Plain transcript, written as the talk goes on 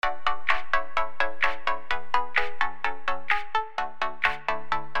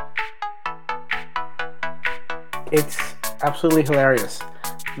It's absolutely hilarious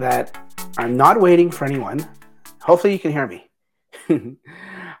that I'm not waiting for anyone. Hopefully, you can hear me.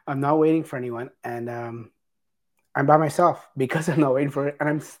 I'm not waiting for anyone, and I'm by myself because I'm not waiting for it, and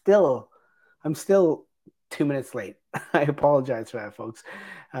I'm still 2 minutes late. I apologize for that, folks.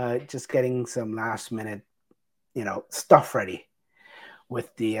 Just getting some last minute, stuff ready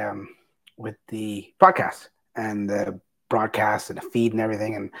with the podcast and the broadcast and the feed and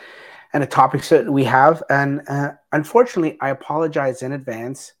everything, and the topics that we have. And unfortunately, I apologize in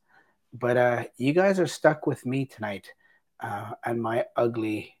advance, but you guys are stuck with me tonight and my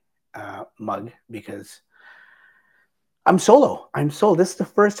ugly mug because I'm solo. I'm solo. This is the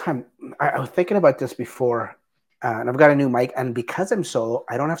first time I was thinking about this before, and I've got a new mic. And because I'm solo,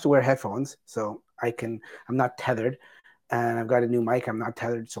 I don't have to wear headphones, so I can. I'm not tethered, and I've got a new mic. I'm not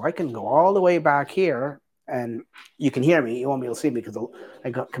tethered, so I can go all the way back here, and you can hear me. You won't be able to see me because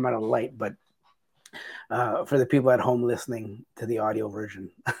come out of the light. But for the people at home listening to the audio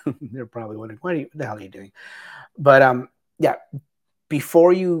version, they're probably wondering, what the hell are you doing? But yeah,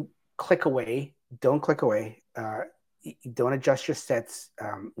 before you click away, don't click away. Don't adjust your sets.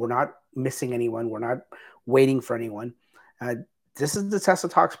 We're not missing anyone. We're not waiting for anyone. Uh, this is the Tesla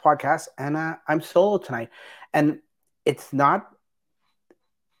Talks podcast, and I'm solo tonight. And it's not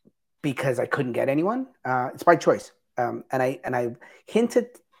because I couldn't get anyone. It's by choice. And I hinted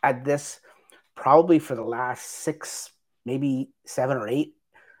at this probably for the last 6, maybe 7 or 8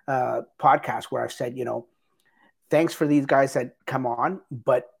 podcasts where I've said, thanks for these guys that come on,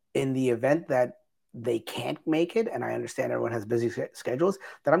 but in the event that they can't make it, and I understand everyone has busy schedules,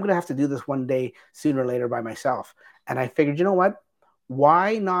 that I'm going to have to do this one day sooner or later by myself. And I figured, you know what?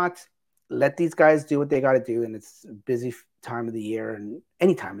 Why not let these guys do what they got to do? And it's a busy time of the year, and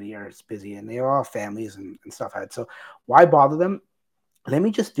any time of the year it's busy, and they all have families and stuff. So why bother them? Let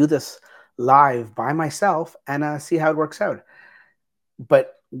me just do this live by myself and see how it works out.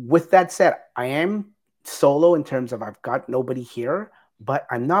 But with that said, I am solo in terms of I've got nobody here, but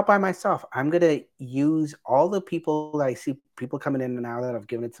I'm not by myself. I'm going to use all the people that I see, people coming in and now that I've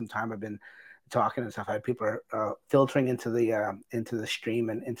given it some time. I've been talking and stuff. I had people filtering into the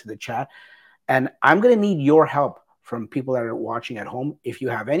stream and into the chat. And I'm going to need your help from people that are watching at home. If you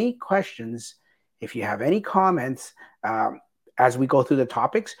have any questions, if you have any comments, as we go through the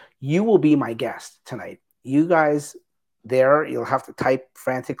topics, you will be my guest tonight. You guys there, you'll have to type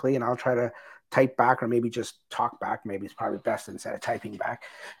frantically, and I'll try to type back or maybe just talk back. Maybe it's probably best instead of typing back.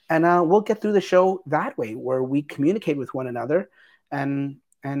 And we'll get through the show that way, where we communicate with one another. And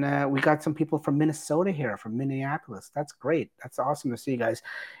we got some people from Minnesota here, from Minneapolis. That's great. That's awesome to see you guys.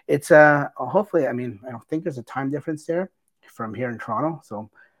 It's hopefully, I mean, I don't think there's a time difference there from here in Toronto. So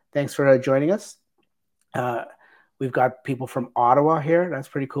thanks for joining us. We've got people from Ottawa here. That's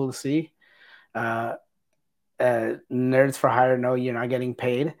pretty cool to see. Nerds for Hire, no, you're not getting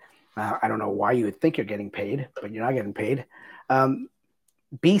paid. I don't know why you would think you're getting paid, but you're not getting paid.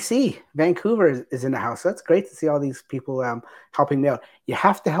 BC, Vancouver is in the house. That's great to see all these people helping me out. You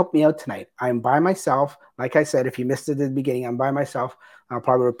have to help me out tonight. I'm by myself. Like I said, if you missed it at the beginning, I'm by myself. I'll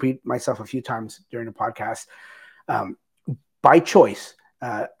probably repeat myself a few times during the podcast. By choice.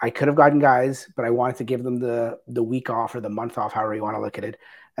 I could have gotten guys, but I wanted to give them the week off or the month off, however you want to look at it,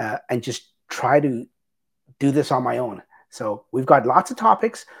 and just try to do this on my own. So we've got lots of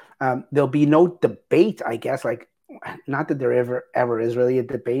topics. There'll be no debate, I guess. Like, not that there ever is really a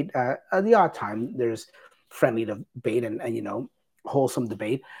debate. At the odd time, there's friendly debate and wholesome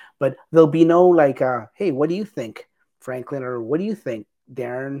debate, but there'll be no like, hey, what do you think, Franklin, or what do you think,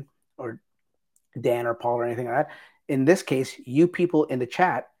 Darren, or Dan, or Paul, or anything like that. In this case, you people in the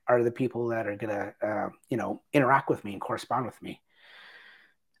chat are the people that are gonna interact with me and correspond with me.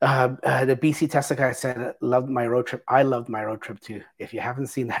 The BC Tesla guy said, loved my road trip. I loved my road trip too. If you haven't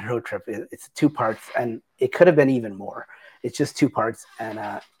seen that road trip, it's 2 parts, and it could have been even more. It's just 2 parts,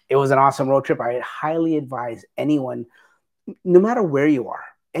 and it was an awesome road trip. I highly advise anyone, no matter where you are,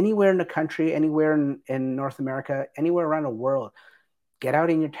 anywhere in the country, anywhere in North America, anywhere around the world, get out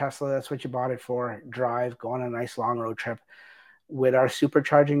in your Tesla. That's what you bought it for. Drive, go on a nice long road trip. With our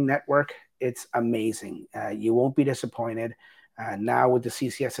supercharging network, it's amazing. You won't be disappointed. Now with the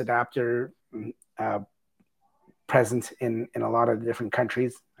CCS adapter present in a lot of different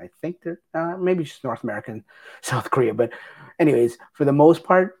countries, I think they're maybe just North America and South Korea. But anyways, for the most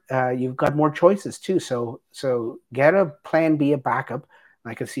part, you've got more choices too. So get a plan B, a backup,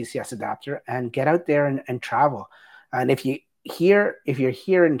 like a CCS adapter, and get out there and travel. And if you're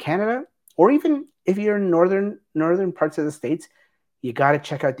here in Canada, or even if you're in northern parts of the States, you got to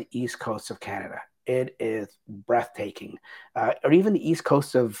check out the East Coast of Canada. It is breathtaking. Or even the East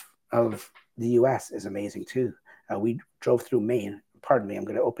Coast of the US is amazing too. We drove through Maine. Pardon me, I'm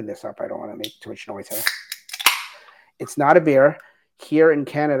going to open this up. I don't want to make too much noise here. It's not a beer. Here in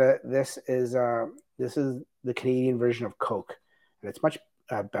Canada, this is the Canadian version of Coke, and it's much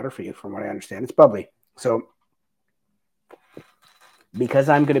better for you, from what I understand. It's bubbly. So, because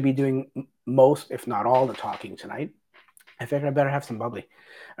I'm going to be doing most, if not all, the talking tonight, I figured I better have some bubbly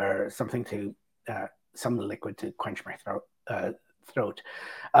or something to some liquid to quench my throat.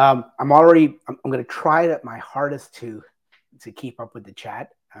 I'm going to try my hardest to keep up with the chat.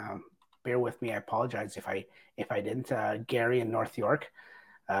 Bear with me. I apologize if I didn't. Gary in North York,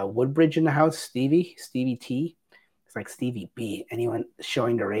 Woodbridge in the house. Stevie T. It's like Stevie B. Anyone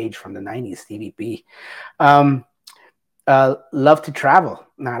showing their age from the 90s, Stevie B. Love to travel.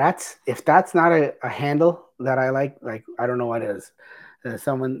 Now if that's not a handle that I like I don't know what is.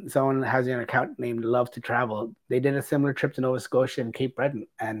 Someone has an account named Love to Travel. They did a similar trip to Nova Scotia and Cape Breton,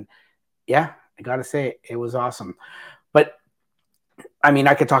 and yeah, I gotta say it was awesome. But I mean,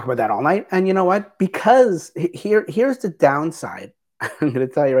 I could talk about that all night. And you know what? Because here's the downside. I'm going to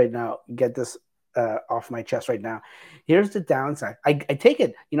tell you right now. Get this off my chest right now. Here's the downside. I take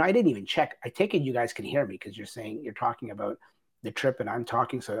it. I didn't even check. I take it you guys can hear me because you're talking about the trip and I'm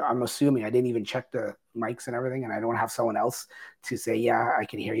talking. So I'm assuming I didn't even check the mics and everything, and I don't have someone else to say, yeah, I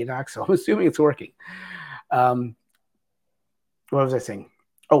can hear you, Doc. So I'm assuming it's working. What was I saying?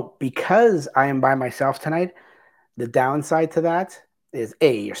 Oh, because I am by myself tonight, the downside to that is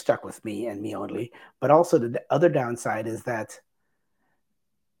you're stuck with me and me only, but also the other downside is that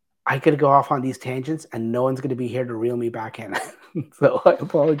I could go off on these tangents and no one's going to be here to reel me back in. So I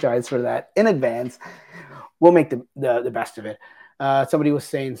apologize for that in advance. We'll make the best of it. Somebody was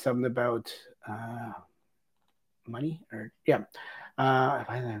saying something about money or yeah.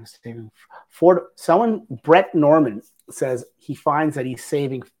 I'm saving someone, Brett Norman says he finds that he's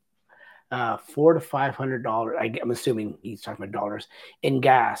saving $400 to $500. I'm assuming he's talking about dollars in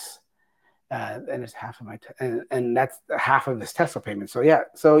gas, and it's half of my and that's half of his Tesla payment. So yeah,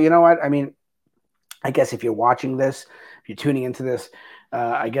 so you know what I mean. I guess if you're watching this, if you're tuning into this,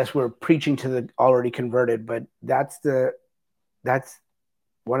 I guess we're preaching to the already converted. But that's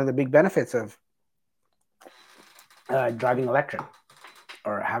one of the big benefits of driving electric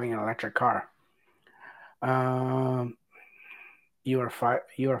or having an electric car. You are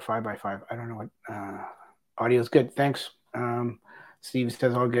 5x5. I don't know what audio is good. Thanks. Steve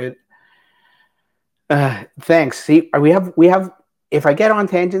says all good. Thanks. See, we have. If I get on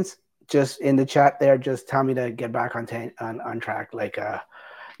tangents, just in the chat there, just tell me to get back on track. Like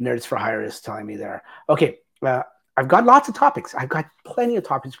Nerds for Hire is telling me there. Okay. I've got lots of topics. I've got plenty of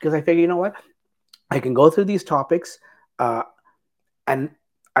topics because I figure, you know what, I can go through these topics, and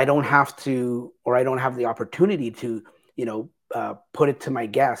I don't have to, or I don't have the opportunity to, put it to my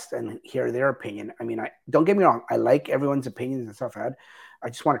guest and hear their opinion. I mean, don't get me wrong. I like everyone's opinions and stuff. I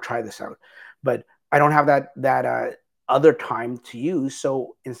just want to try this out, but I don't have that other time to use.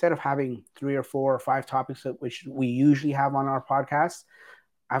 So instead of having 3 or 4 or 5 topics, which we usually have on our podcast,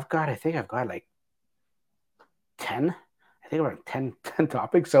 I think I've got like 10. I think around 10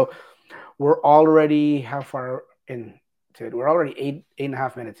 topics. So we're already how far into it? We're already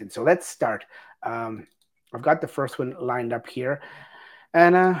 8.5 minutes in. So let's start. I've got the first one lined up here.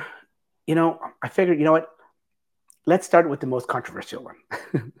 And, I figured, you know what? Let's start with the most controversial one.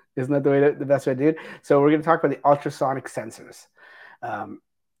 Isn't that the best way to do it? So we're going to talk about the ultrasonic sensors, or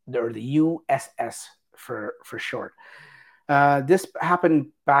the USS for short. This happened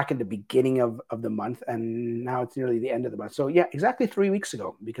back in the beginning of the month, and now it's nearly the end of the month. So yeah, exactly 3 weeks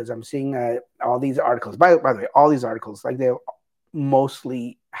ago, because I'm seeing all these articles. By the way, all these articles, like they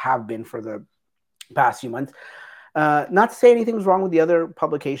mostly have been for the past few months. Not to say anything's wrong with the other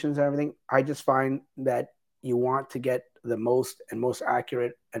publications and everything. I just find that you want to get the most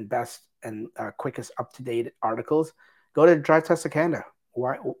accurate and best and quickest up-to-date articles, go to Drive Tesla Canada.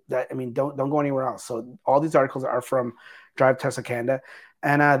 Why that? I mean, don't go anywhere else. So all these articles are from Drive Tesla Canada,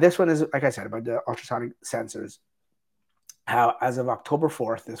 and this one is, like I said, about the ultrasonic sensors. How as of October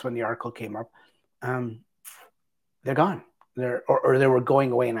 4th, this when the article came up, they're gone. Or they were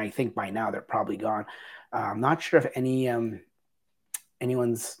going away, and I think by now they're probably gone. I'm not sure if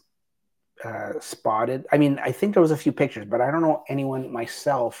anyone's spotted. I mean, I think there was a few pictures, but I don't know anyone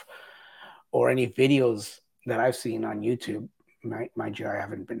myself or any videos that I've seen on YouTube. Mind you, I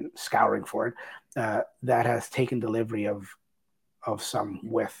haven't been scouring for it. That has taken delivery of some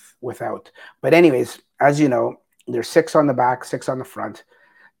without. But anyways, as you know, there's 6 on the back, 6 on the front,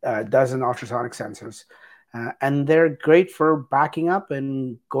 dozen ultrasonic sensors. And they're great for backing up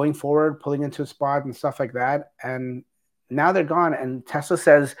and going forward, pulling into a spot and stuff like that. And now they're gone. And Tesla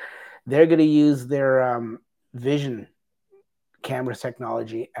says they're going to use their vision camera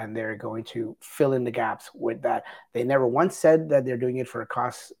technology, and they're going to fill in the gaps with that. They never once said that they're doing it for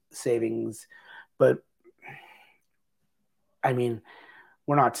cost savings, but I mean,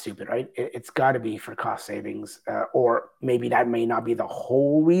 we're not stupid, right? It's got to be for cost savings, or maybe that may not be the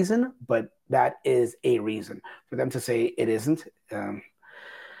whole reason, but that is a reason for them to say it isn't.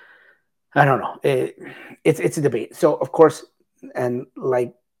 I don't know. It's a debate. So of course, and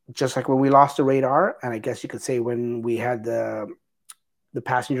like just like when we lost the radar, and I guess you could say when we had the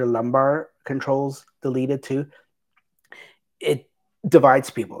passenger lumbar controls deleted too, it divides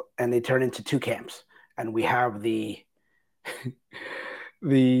people and they turn into two camps. And we have the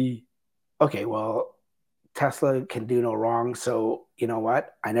okay, well, Tesla can do no wrong, so you know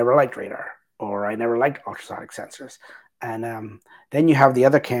what? I never liked radar, or I never liked ultrasonic sensors. And then you have the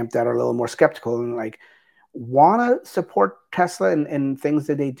other camp that are a little more skeptical and like want to support Tesla and things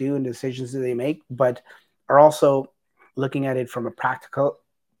that they do and decisions that they make, but are also looking at it from a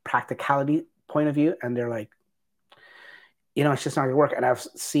practicality point of view, and they're like, it's just not going to work. And I've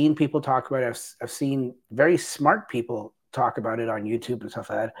seen people talk about it. I've seen very smart people talk about it on YouTube and stuff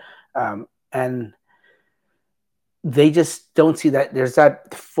like that, and they just don't see that there's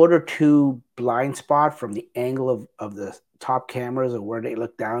that foot or two blind spot from the angle of the top cameras or where they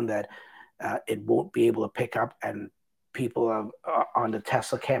look down that it won't be able to pick up. And people have, on the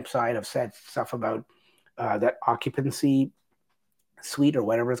Tesla campsite have said stuff about that occupancy suite or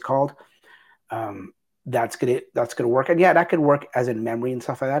whatever it's called. That's gonna work, and yeah, that could work as in memory and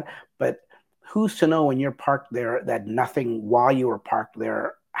stuff like that. But who's to know when you're parked there that nothing while you were parked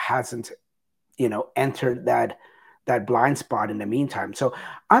there hasn't entered that blind spot in the meantime? So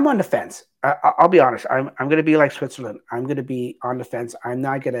I'm on the fence. I'll be honest. I'm going to be like Switzerland. I'm going to be on the fence. I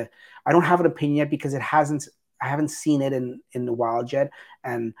don't have an opinion yet because I haven't seen it in the wild yet,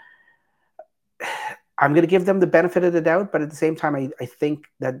 and I'm going to give them the benefit of the doubt. But at the same time, I think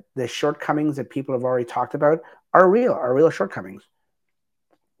that the shortcomings that people have already talked about are real shortcomings,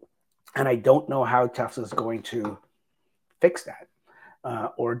 and I don't know how Tesla is going to fix that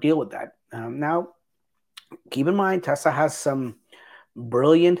or deal with that. Now, keep in mind, Tesla has some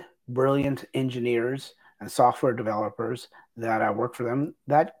brilliant engineers and software developers that work for them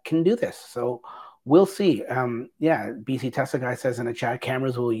that can do this. So we'll see. Yeah, BC Tesla guy says in the chat,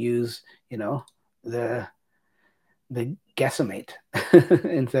 cameras will use, the guesstimate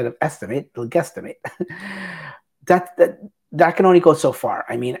instead of estimate, they'll guesstimate. that can only go so far.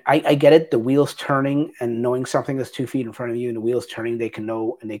 I mean, I get it. The wheels turning and knowing something is 2 feet in front of you and the wheels turning, they can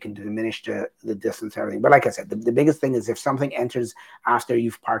know and they can diminish the distance and everything. But like I said, the biggest thing is if something enters after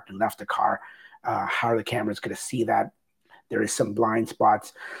you've parked and left the car, how are the cameras going to see that? There is some blind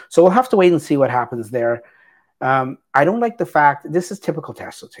spots. So we'll have to wait and see what happens there. I don't like the fact, this is typical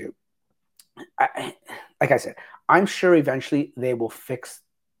Tesla too. Like I said, I'm sure eventually they will fix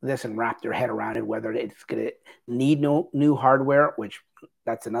this and wrap their head around it, whether it's going to need no new hardware, which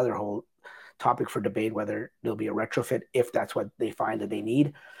that's another whole topic for debate, whether there'll be a retrofit if that's what they find that they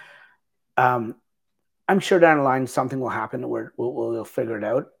need. I'm sure down the line something will happen where we'll figure it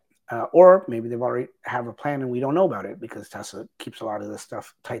out. Or maybe they've already have a plan and we don't know about it because Tesla keeps a lot of this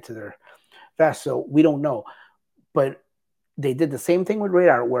stuff tight to their vest. So we don't know. But they did the same thing with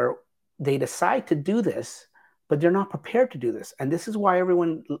radar where they decide to do this, but they're not prepared to do this. And this is why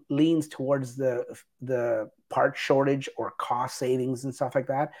everyone leans towards the part shortage or cost savings and stuff like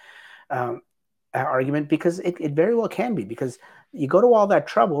that argument, because it very well can be, because you go to all that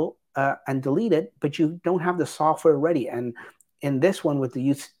trouble and delete it, but you don't have the software ready. And in this one with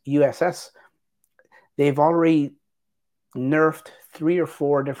the USS, they've already nerfed 3 or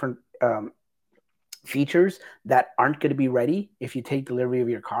 4 different features that aren't going to be ready if you take delivery of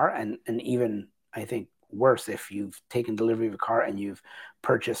your car, and even I think worse if you've taken delivery of a car and you've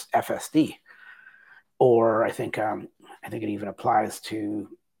purchased FSD, or I think it even applies to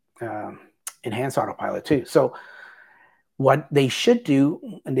enhanced autopilot too. So what they should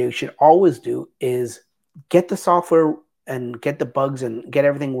do, and they should always do, is get the software and get the bugs and get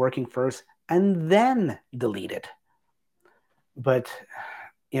everything working first, and then delete it. But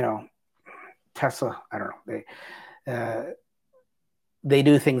Tesla, I don't know. They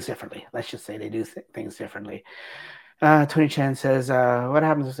do things differently. Let's just say they do things differently. Tony Chan says, what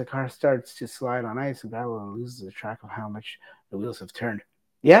happens if the car starts to slide on ice and gravel and loses the track of how much the wheels have turned?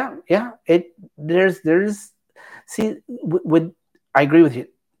 Yeah. There's see, I agree with you,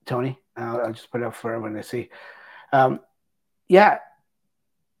 Tony. I'll just put it up for everyone to see. Yeah,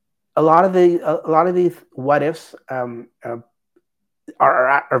 a lot of these what ifs are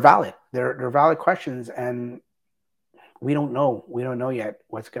valid. They're valid questions, and we don't know. We don't know yet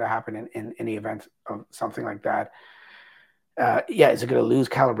what's going to happen in the event of something like that. Yeah, is it going to lose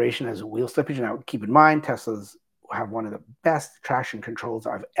calibration as a wheel slippage? Now, keep in mind, Teslas have one of the best traction controls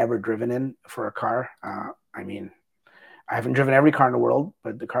I've ever driven in for a car. I mean, I haven't driven every car in the world,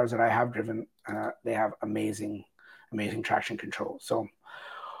 but the cars that I have driven, they have amazing traction control. So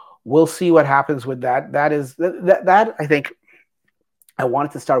we'll see what happens with that. That I think I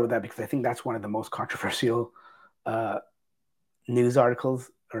wanted to start with that because I think that's one of the most controversial news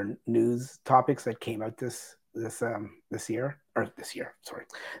articles or news topics that came out this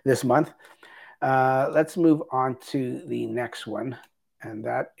month. Let's move on to the next one, and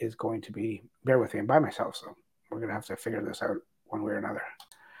that is going to be, bear with me, I'm by myself, so we're going to have to figure this out one way or another.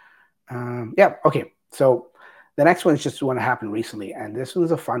 Yeah, okay. So the next one is just one that happened recently, and this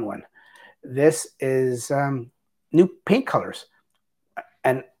one's a fun one. This is new paint colors,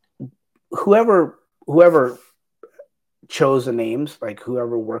 and whoever chose the names, like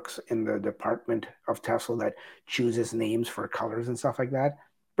whoever works in the department of Tesla that chooses names for colors and stuff like that,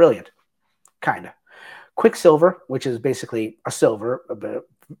 brilliant, kind of. Quicksilver, which is basically a silver, but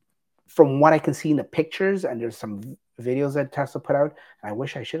from what I can see in the pictures, and there's some videos that Tesla put out, and I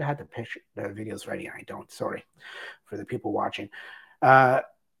wish I should have had the videos ready, and I don't. Sorry for the people watching.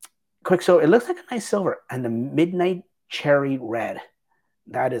 Quicksilver, it looks like a nice silver, and the midnight cherry red,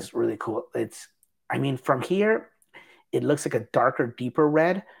 that is really cool. I mean, from here, it looks like a darker, deeper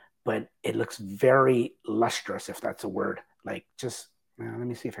red, but it looks very lustrous, if that's a word. Like, just let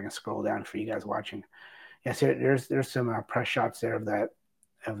me see if I can scroll down for you guys watching. Yes, there's some press shots there of that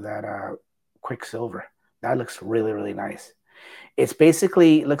Quicksilver. That looks really, really nice. It's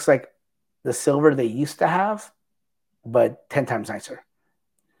basically looks like the silver they used to have, but 10 times nicer.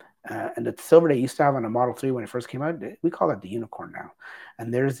 And the silver they used to have on a Model 3 when it first came out, we call it the unicorn now.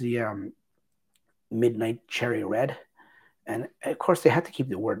 And there's the midnight cherry red. And of course, they had to keep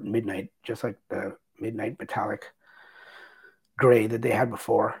the word midnight, just like the midnight metallic gray that they had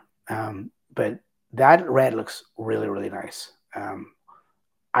before. But that red looks really, really nice.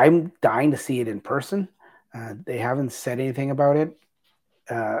 I'm dying to see it in person. They haven't said anything about it,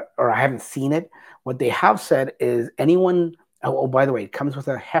 or I haven't seen it. What they have said is anyone, oh, by the way, it comes with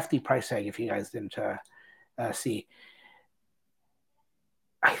a hefty price tag if you guys didn't see.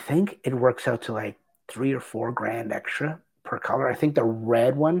 I think it works out to like $3 or $4 extra per color. I think the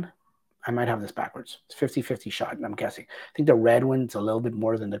red one, I might have this backwards. It's 50-50 shot, and I'm guessing. I think the red one's a little bit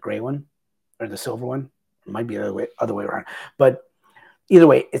more than the gray one, or the silver one. It might be the other way around. But either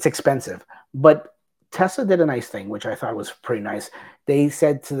way, it's expensive. But Tesla did a nice thing, which I thought was pretty nice. They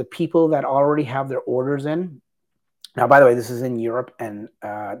said to the people that already have their orders in, now, by the way, this is in Europe and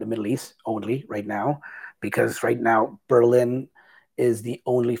the Middle East only right now, because right now Berlin is the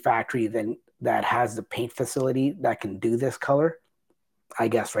only factory that has the paint facility that can do this color. I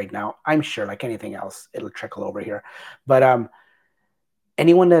guess right now, I'm sure, like anything else, it'll trickle over here. But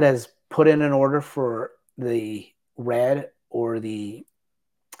anyone that has put in an order for the red or the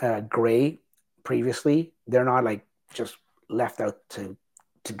gray previously, they're not like just left out to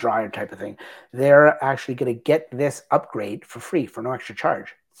dry type of thing. They're actually going to get this upgrade for free for no extra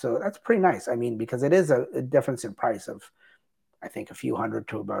charge. So that's pretty nice. I mean, because it is a difference in price of, I think, a few hundred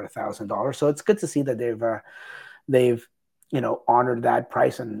to about $1,000. So it's good to see that they've honored that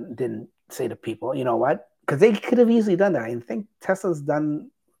price and didn't say to people, you know what? Because they could have easily done that. I think Tesla's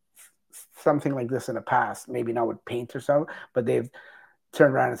done something like this in the past, maybe not with paint or so, but they've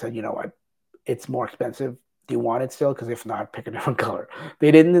turned around and said, you know what? It's more expensive. Do you want it still? Because if not, pick a different color. They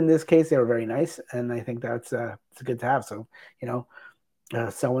didn't in this case. They were very nice, and I think that's it's good to have. So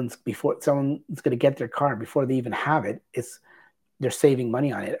someone's going to get their car before they even have it. They're saving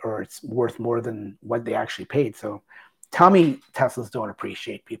money on it, or it's worth more than what they actually paid. So tell me Teslas don't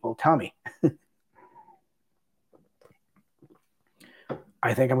appreciate people. Tell me.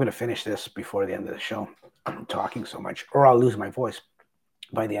 I think I'm going to finish this before the end of the show. I'm talking so much, or I'll lose my voice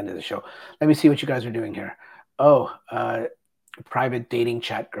by the end of the show. Let me see what you guys are doing here. Oh, private dating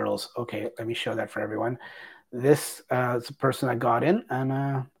chat girls. Okay, let me show that for everyone. This is a person I got in,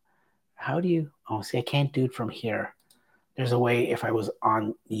 and how do you? Oh, see, I can't do it from here. There's a way if I was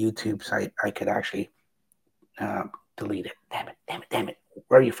on the YouTube site, I could actually delete it. Damn it.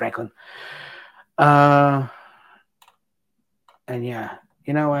 Where are you, Franklin? And yeah,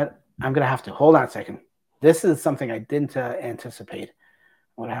 you know what? I'm going to have to, hold on a second. This is something I didn't anticipate.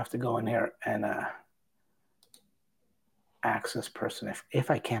 I'm going to have to go in here and access person if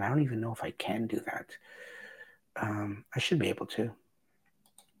I can. I don't even know if I can do that. I should be able to.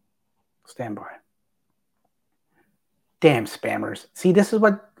 Stand by. Damn spammers. See, this was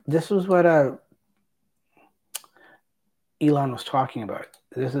what Elon was talking about.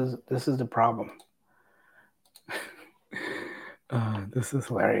 This is the problem. This is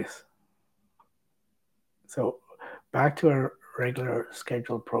hilarious. So back to our regular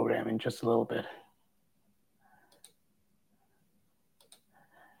scheduled program in just a little bit.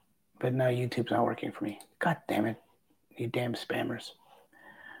 But now YouTube's not working for me. God damn it. You damn spammers.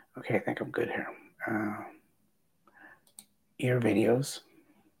 Okay, I think I'm good here. Your videos.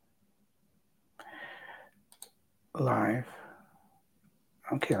 Live.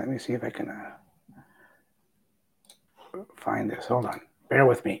 Okay, let me see if I can find this. Hold on. Bear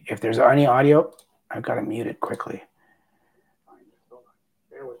with me. If there's any audio, I've got to mute it quickly.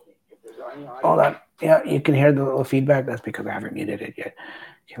 Bear with me. If there's any audio. Hold on. Yeah, you can hear the little feedback. That's because I haven't muted it yet.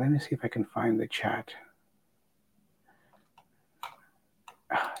 Okay, let me see if I can find the chat.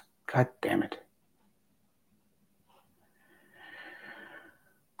 God damn it.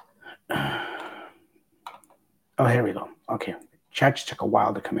 Oh, here we go. Okay. Chat just took a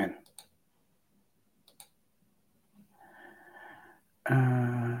while to come in.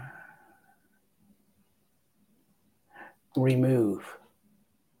 Remove.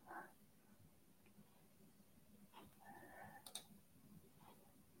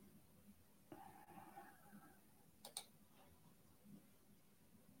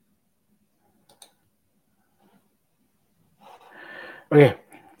 Okay.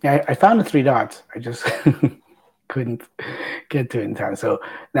 Yeah, I found the three dots. I just couldn't get to it in time. So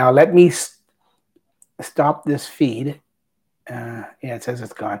now let me stop this feed. Yeah, it says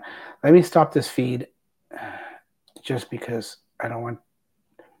it's gone. Let me stop this feed just because I don't want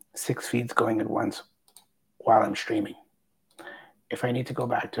 6 feeds going at once while I'm streaming. If I need to go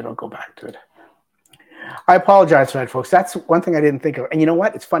back to it, I'll go back to it. I apologize for that, folks. That's one thing I didn't think of. And you know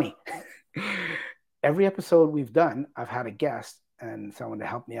what? It's funny. Every episode we've done, I've had a guest and someone to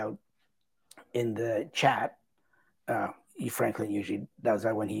help me out in the chat. Franklin usually does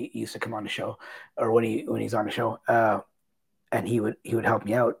that when he used to come on the show, or when he's on the show, and he would help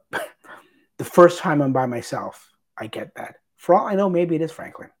me out. The first time I'm by myself, I get that. For all I know, maybe it is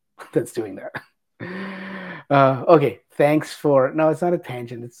Franklin that's doing that. Okay, thanks for. No, it's not a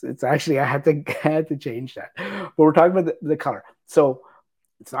tangent. It's actually I had to change that. But we're talking about the color. So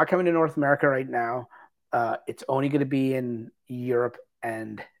it's not coming to North America right now. It's only going to be in Europe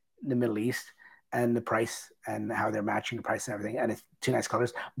and the Middle East, and the price and how they're matching the price and everything. And it's 2 nice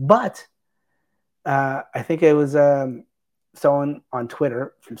colors. But I think it was someone on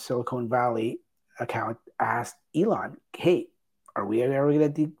Twitter from Silicon Valley account asked Elon, hey, are we ever going to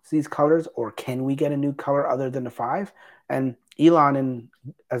get these colors, or can we get a new color other than the 5? And Elon, and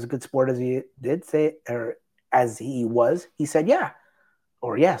as a good sport as he did say, or as he was, he said, yeah,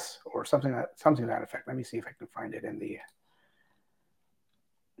 or yes, or something to that effect. Let me see if I can find it in the.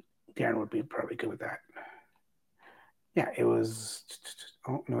 Darren would be probably good with that. Yeah, it was.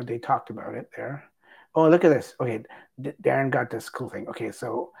 Oh no, they talked about it there. Oh, look at this. Okay, Darren got this cool thing. Okay,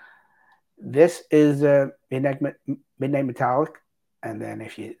 so this is a midnight metallic, and then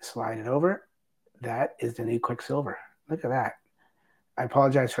if you slide it over, that is the new Quicksilver. Look at that. I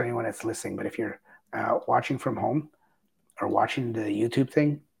apologize for anyone that's listening, but if you're watching from home or watching the YouTube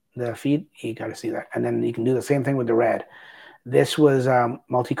thing, the feed, you got to see that. And then you can do the same thing with the red. This was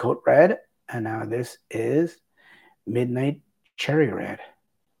multi-coat red, and now this is midnight cherry red,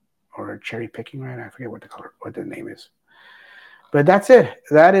 or cherry picking red. I forget what the name is. But that's it.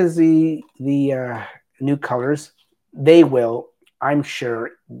 That is the new colors. They will. I'm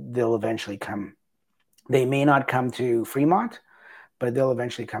sure they'll eventually come. They may not come to Fremont, but they'll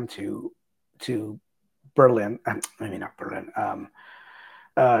eventually come to Berlin. Maybe not Berlin.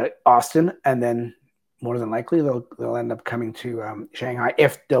 Austin, and then more than likely they'll end up coming to Shanghai.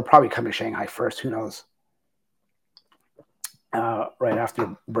 If they'll probably come to Shanghai first, who knows? Right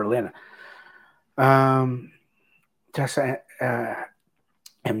after Berlin. Tessa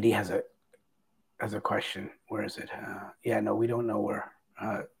MD has a question. Where is it? Yeah, no, we don't know where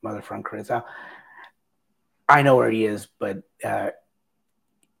Mother Franker is. I know where he is, but I'd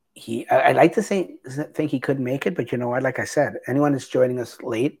like to think he could make it, but you know what? Like I said, anyone that's joining us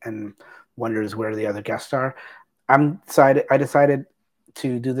late and wonders where the other guests are, I decided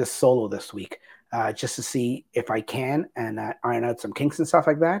to do this solo this week, just to see if I can and iron out some kinks and stuff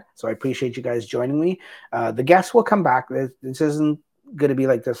like that. So I appreciate you guys joining me. The guests will come back. This isn't going to be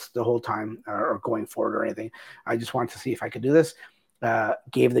like this the whole time or going forward or anything. I just wanted to see if I could do this.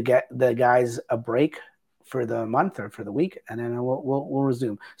 Gave the guys a break for the month or for the week, and then we'll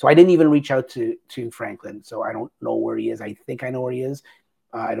resume. So I didn't even reach out to Franklin, so I don't know where he is. I think I know where he is.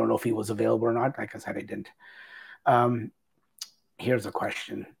 I don't know if he was available or not. Like I said, I didn't. Here's a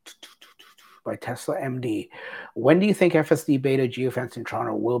question. by Tesla MD. When do you think FSD beta geofence in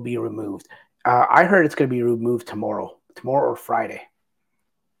Toronto will be removed? I heard it's going to be removed tomorrow or Friday.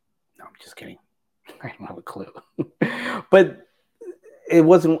 No, I'm just kidding. I don't have a clue. But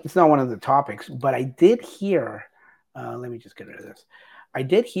it's not one of the topics, but I did hear, let me just get rid of this. I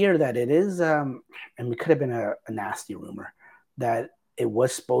did hear that it is, and it could have been a nasty rumor, that it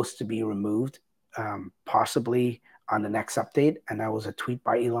was supposed to be removed, possibly on the next update. And that was a tweet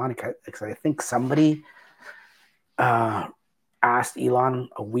by Elon, because I think somebody asked Elon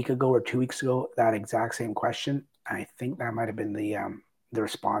a week ago or 2 weeks ago that exact same question. And I think that might have been the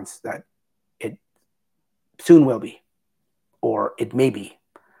response, that it soon will be, or it may be.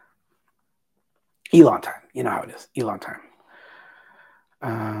 Elon time. You know how it is. Elon time.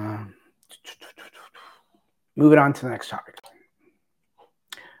 Moving on to the next topic.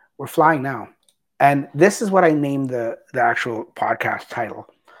 We're flying now. And this is what I named the actual podcast title,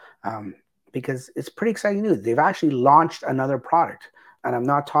 because it's pretty exciting news. They've actually launched another product. And I'm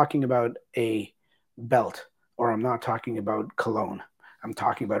not talking about a belt, or I'm not talking about cologne. I'm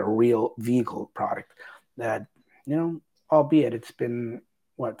talking about a real vehicle product that, albeit it's been,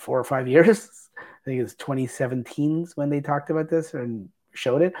 4 or 5 years? I think it's 2017 when they talked about this and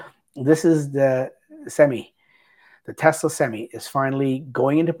showed it. This is the Semi. The Tesla Semi is finally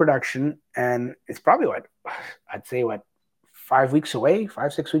going into production, and it's probably 5, 6 weeks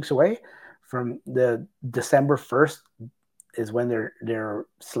away from the December 1st is when they're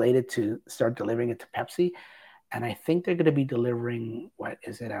slated to start delivering it to Pepsi. And I think they're going to be delivering,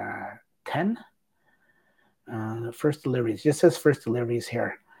 10? The first deliveries, just says first deliveries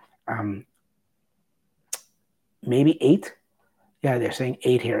here. Maybe 8. Yeah, they're saying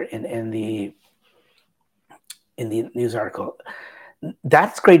 8 here in the news article.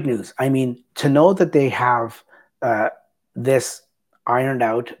 That's great news. I mean, to know that they have this ironed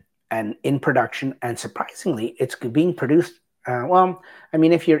out and in production, and surprisingly, it's being produced.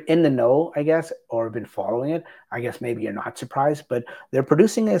 If you're in the know, I guess, or been following it, I guess maybe you're not surprised. But they're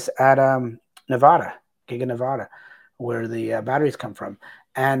producing this at Nevada, Giga Nevada, where the batteries come from.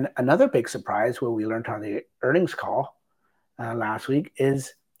 And another big surprise, what we learned on the earnings call last week,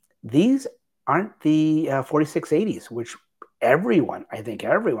 is these aren't the 4680s, which everyone,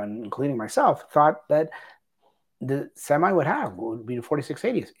 including myself, thought that the Semi would be the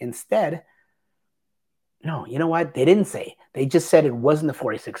 4680s. Instead, no, you know what? They didn't say. They just said it wasn't the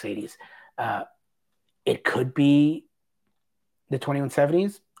 4680s. It could be the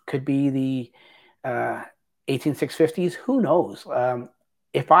 2170s, could be the 18650s. Who knows?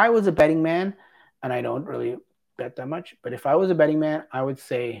 If I was a betting man, and I don't really bet that much, but if I was a betting man, I would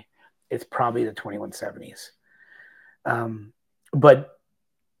say it's probably the 2170s. But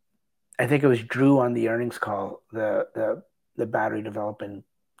I think it was Drew on the earnings call, the battery development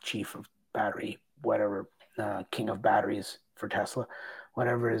chief of battery, whatever, king of batteries for Tesla,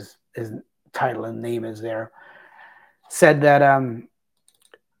 whatever his title and name is there, said that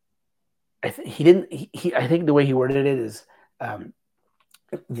I think the way he worded it is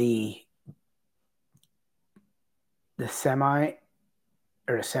the Semi,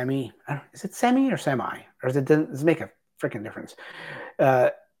 or a Semi, is it Semi or Semi, or does it make a freaking difference?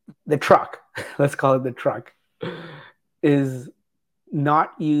 The truck, let's call it the truck, is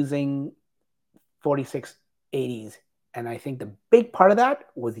not using 4680s. And I think the big part of that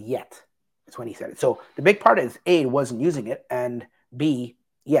was yet. That's when he said it. So the big part is A, wasn't using it, and B,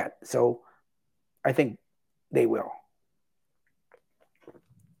 yet. So I think they will.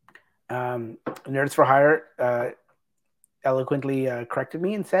 Nerds for Hire eloquently corrected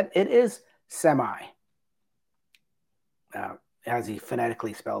me and said it is Semi, as he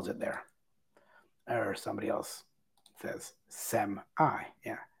phonetically spells it there. Or somebody else says Semi.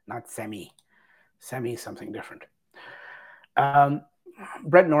 Yeah, not Semi. Semi is something different.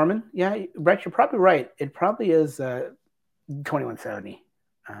 Brett Norman. Yeah, Brett, you're probably right. It probably is 2170.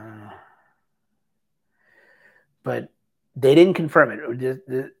 But they didn't confirm it.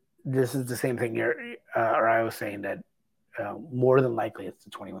 This is the same thing here, or I was saying that more than likely it's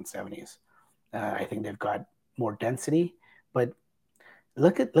the 2170s. I think they've got more density, but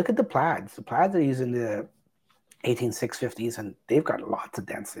look at the Plaids. The Plaids are using the 18650s, and they've got lots of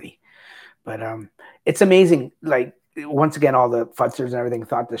density. But it's amazing. Like, once again, all the futzers and everything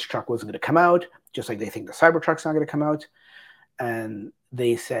thought this truck wasn't going to come out, just like they think the Cybertruck's not going to come out. And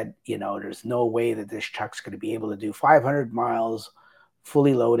they said, there's no way that this truck's going to be able to do 500 miles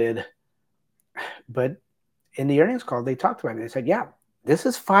fully loaded. But in the earnings call, they talked about it. They said, yeah, this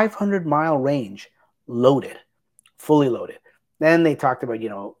is 500-mile range loaded, fully loaded. Then they talked about,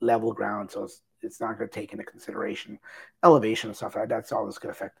 level ground, so it's not going to take into consideration elevation and stuff like that. That's all that's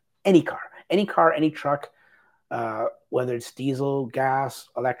going to affect any car. any car, any truck, whether it's diesel, gas,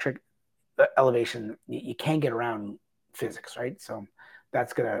 electric, elevation, you can't get around physics, right? So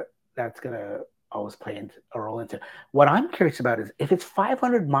that's gonna always play into a role into. What I'm curious about is if it's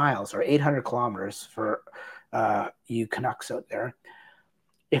 500 miles or 800 kilometers for you Canucks out there.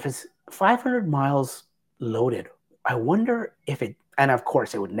 If it's 500 miles loaded, I wonder if it. And of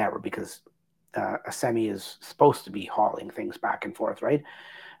course, it would never, because a semi is supposed to be hauling things back and forth, right?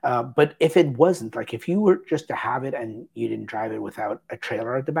 But if it wasn't, like if you were just to have it and you didn't drive it without a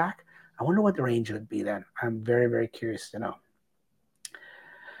trailer at the back, I wonder what the range would be then. I'm very, very curious to know.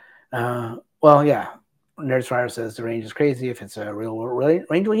 Well, yeah, Nerdfire says the range is crazy if it's a real world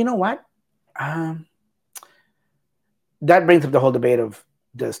range. Well, you know what? Um, that brings up the whole debate of,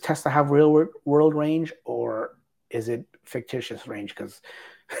 does Tesla have real world range, or is it fictitious range? Because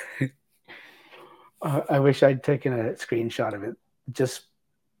I wish I'd taken a screenshot of it just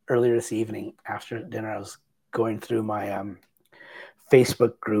earlier this evening after dinner. I was going through my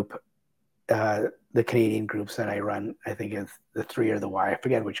Facebook group, the Canadian groups that I run. I think it's the Three or the Y. I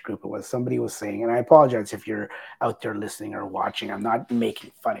forget which group it was. Somebody was saying, and I apologize if you're out there listening or watching. I'm not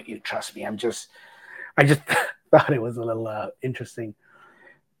making fun of you. Trust me. I just thought it was a little interesting.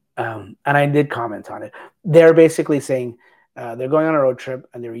 And I did comment on it. They're basically saying they're going on a road trip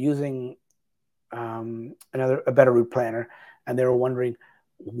and they're using a better route planner, and they were wondering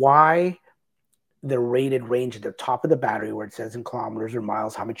why the rated range at the top of the battery, where it says in kilometers or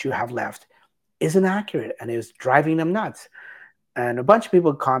miles how much you have left, isn't accurate, and it was driving them nuts. And a bunch of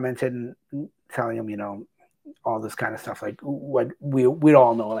people commented and telling them, all this kind of stuff, like what we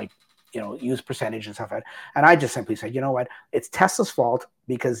all know, like, use percentage and stuff like that. And I just simply said, you know what, it's Tesla's fault,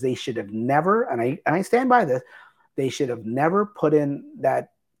 because they should have never, and I stand by this, they should have never put in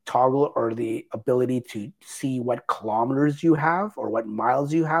that toggle or the ability to see what kilometers you have or what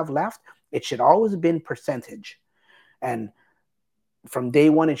miles you have left. It should always have been percentage. And from day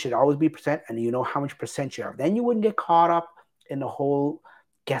one, it should always be percent, and you know how much percent you have. Then you wouldn't get caught up in the whole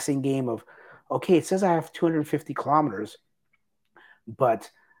guessing game of, okay, it says I have 250 kilometers, but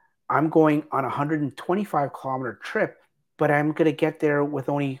I'm going on a 125 kilometer trip, but I'm going to get there with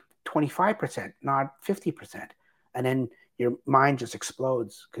only 25%, not 50%. And then your mind just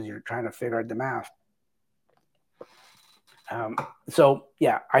explodes because you're trying to figure out the math. So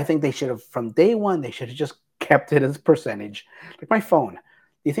yeah, I think they should have, from day one, they should have just kept it as percentage. Like my phone. Do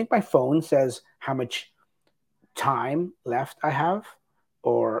you think my phone says how much time left I have,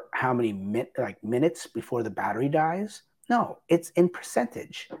 or how many minutes before the battery dies? No, it's in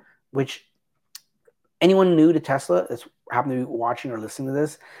percentage, which anyone new to Tesla that's happened to be watching or listening to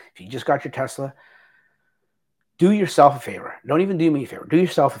this, if you just got your Tesla, do yourself a favor. Don't even do me a favor. Do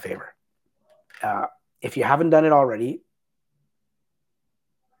yourself a favor. If you haven't done it already,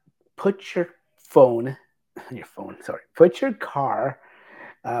 put your car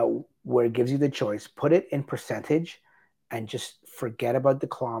where it gives you the choice, put it in percentage, and just forget about the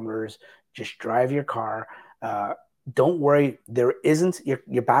kilometers. Just drive your car. Don't worry, there isn't,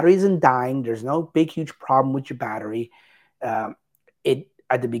 your battery isn't dying. There's no big, huge problem with your battery. At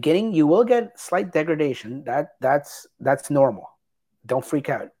the beginning, you will get slight degradation. That's normal. Don't freak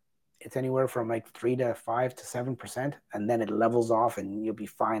out. It's anywhere from like 3 to 5 to 7%, and then it levels off, and you'll be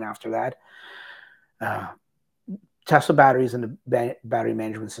fine after that. Tesla batteries and the battery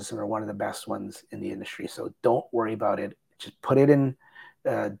management system are one of the best ones in the industry, so don't worry about it. Just put it in.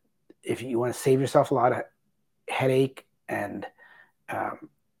 If you want to save yourself a lot of headache and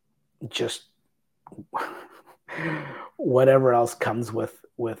just whatever else comes with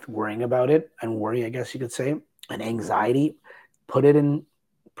worrying about it, and worry, I guess you could say, and anxiety, put it in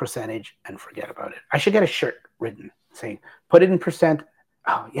percentage and forget about it. I should get a shirt written saying, put it in percent.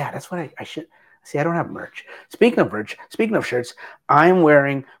 Oh yeah, that's what I should. See, I don't have merch. Speaking of shirts, I'm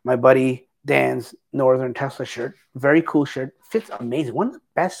wearing my buddy Dan's Northern Tesla shirt. Very cool shirt. Fits amazing. One of the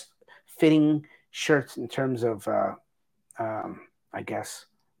best fitting shirts in terms of, I guess,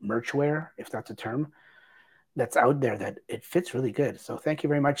 merch wear, if that's a term, that's out there, that it fits really good. So thank you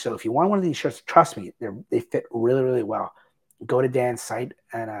very much. So if you want one of these shirts, trust me, they fit really, really well. Go to Dan's site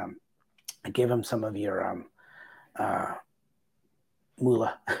and give him some of your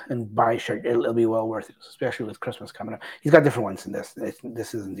moolah and buy a shirt. It'll be well worth it, especially with Christmas coming up. He's got different ones in this.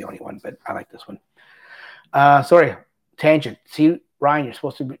 This isn't the only one, but I like this one. Sorry, tangent. See, Ryan, you're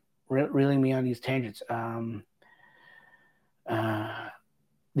supposed to be reeling me on these tangents.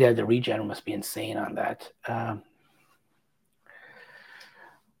 Yeah, the regen must be insane on that.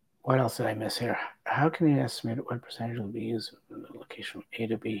 What else did I miss here? How can you estimate what percentage will be used in the location from A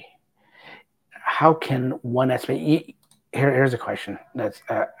to B? How can one estimate? Here's a question that's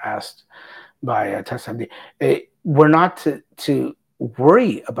asked by TestMD. We're not to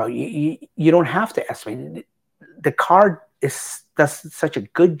worry about you. You don't have to estimate. The car does such a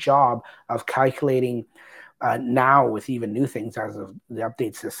good job of calculating now with even new things as of the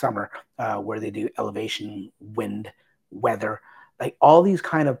updates this summer, where they do elevation, wind, weather, like all these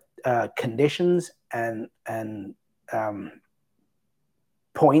kind of conditions and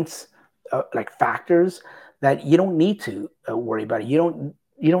points, like factors that you don't need to worry about it. You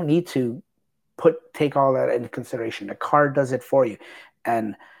don't need to take all that into consideration. The car does it for you,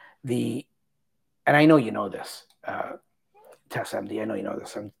 and I know you know this, TestMD. I know you know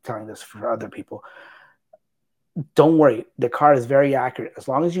this. I'm telling this for other people. Don't worry, the car is very accurate as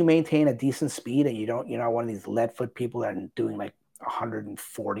long as you maintain a decent speed and you're not one of these lead foot people that are doing like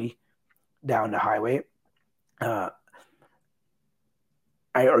 140 down the highway. Or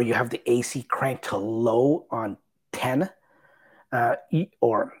you have the AC cranked to low on 10,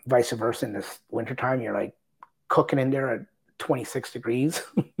 or vice versa. In this wintertime, you're like cooking in there at 26 degrees,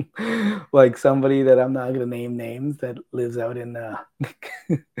 like somebody that I'm not going to name names that lives out in the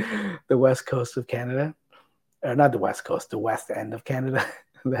west coast of Canada, or not the west coast, the west end of Canada,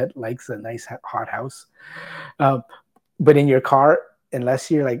 that likes a nice hot house. But in your car, unless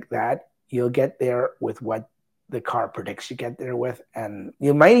you're like that, you'll get there with what the car predicts you get there with, and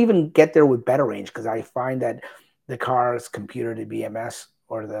you might even get there with better range, because I find that the car's computer to BMS,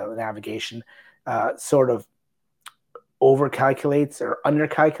 or the navigation, sort of over calculates or under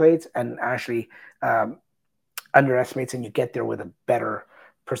calculates, and actually underestimates, and you get there with a better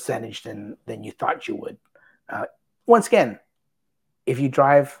percentage than you thought you would. Once again, if you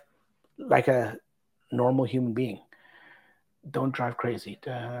drive like a normal human being, don't drive crazy.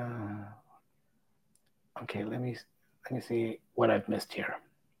 Okay, let me see what I've missed here.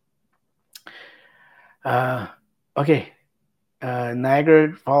 Okay,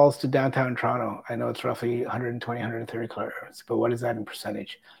 Niagara Falls to downtown Toronto. I know it's roughly 120, 130 kilometers, but what is that in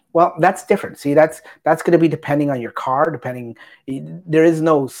percentage? Well, that's different. See, that's going to be depending on your car. There is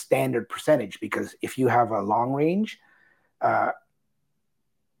no standard percentage, because if you have a long range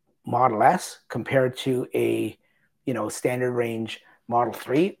Model S compared to a standard range Model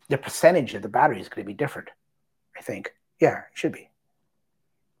 3, the percentage of the battery is going to be different, I think. Yeah, it should be.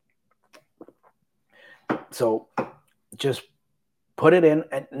 So just put it in,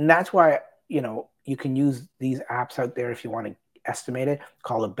 and that's why you can use these apps out there if you want to estimate it,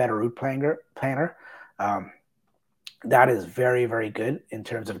 called a Better Route Planner. That is very, very good in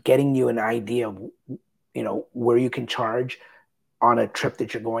terms of getting you an idea of where you can charge on a trip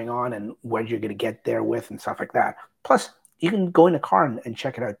that you're going on, and where you're going to get there with, and stuff like that. Plus, you can go in the car and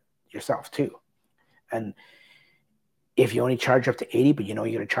check it out yourself too. And if you only charge up to 80, but you're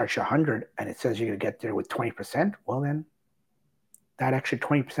going to charge 100, and it says you're going to get there with 20%, well then, that extra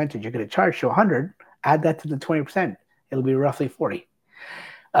 20% that you're going to charge to 100, add that to the 20%. It'll be roughly 40.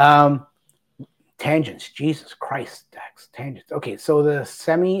 Tangents, Jesus Christ, Dax, tangents. Okay, so the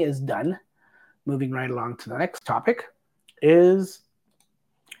semi is done. Moving right along to the next topic is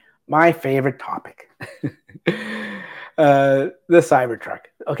my favorite topic, the Cybertruck.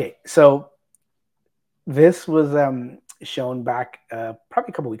 Okay, so this was shown back probably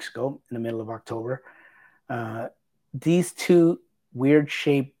a couple weeks ago in the middle of October. These two weird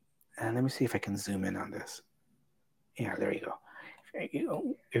shape, and let me see if I can zoom in on this. Yeah, there you go.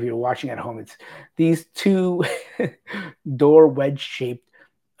 If you're watching at home, it's these two door wedge shaped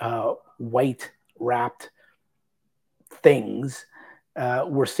white wrapped things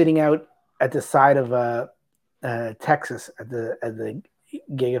were sitting out at the side of Texas at the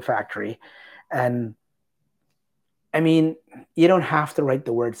Gigafactory. And I mean, you don't have to write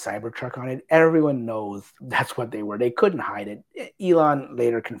the word Cybertruck on it. Everyone knows that's what they were. They couldn't hide it. Elon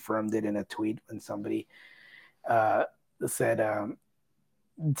later confirmed it in a tweet when somebody said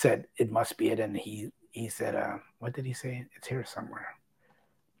it must be it, and he said, what did he say? It's here somewhere.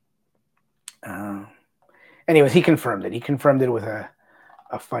 Anyways, he confirmed it. He confirmed it with a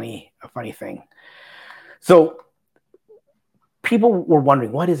funny thing. So people were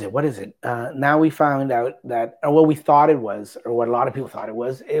wondering, what is it? What is it? Now we found out that, or what we thought it was, or what a lot of people thought it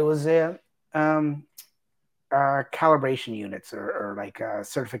was calibration units, or like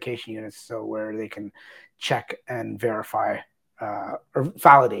certification units, so where they can check and verify, or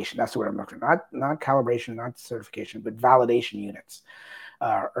validation. That's the word I'm looking for. Not calibration, not certification, but validation units,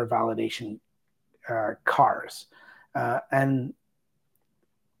 or validation cars, or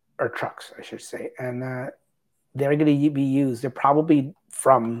trucks, I should say. And they're going to be used. They're probably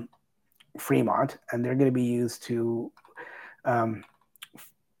from Fremont, and they're going to be used to,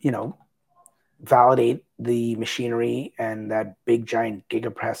 validate the machinery and that big giant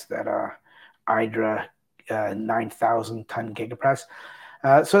gigapress, that Hydra 9,000 ton gigapress.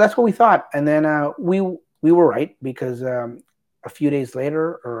 So that's what we thought, and then we were right, because a few days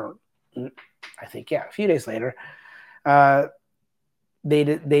later, or I think a few days later,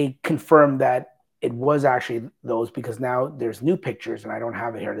 they confirmed that it was actually those, because now there's new pictures, and I don't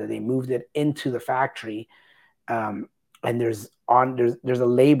have it here, that they moved it into the factory, and there's a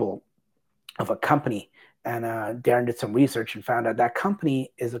label of a company, and Darren did some research and found out that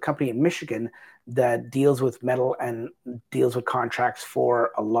company is a company in Michigan that deals with metal and deals with contracts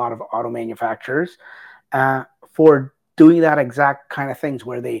for a lot of auto manufacturers, for doing that exact kind of things,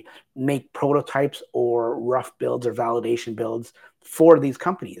 where they make prototypes or rough builds or validation builds for these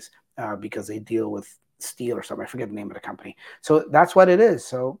companies, because they deal with steel or something. I forget the name of the company. So that's what it is.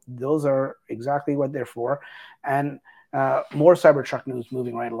 So those are exactly what they're for. And more Cybertruck news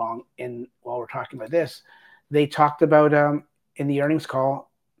moving right along. While we're talking about this, they talked about in the earnings call,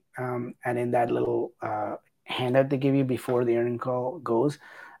 and in that little handout they give you before the earnings call goes,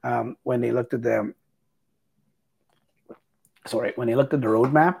 when they looked at the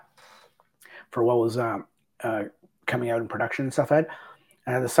roadmap for what was coming out in production and stuff, the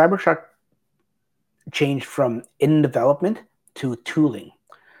Cybertruck changed from in development to tooling.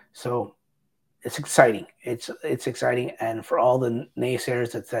 So it's exciting. It's exciting. And for all the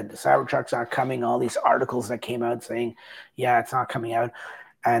naysayers that said the Cybertruck's aren't coming, all these articles that came out saying, yeah, it's not coming out,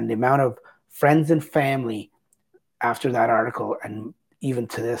 and the amount of friends and family after that article, and even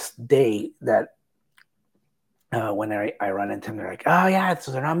to this day, that when I run into them, they're like, oh yeah,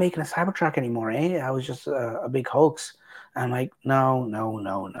 so they're not making a Cybertruck anymore, eh? That was just a big hoax. And I'm like,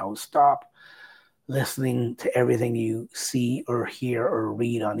 no, stop listening to everything you see or hear or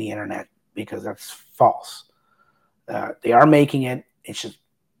read on the internet, because that's false. They are making it. It's just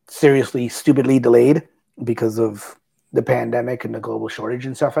seriously, stupidly delayed because of the pandemic and the global shortage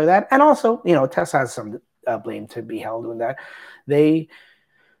and stuff like that. And also, Tesla has some blame to be held with that. They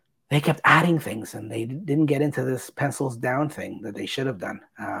kept adding things, and they didn't get into this pencils down thing that they should have done.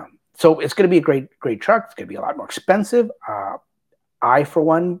 So it's going to be a great truck. It's going to be a lot more expensive. I, for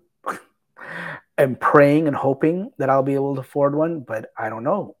one, am praying and hoping that I'll be able to afford one, but I don't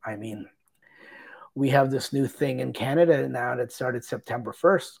know. I mean, we have this new thing in Canada now that started September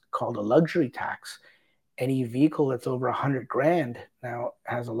 1st called a luxury tax. Any vehicle that's over 100 grand now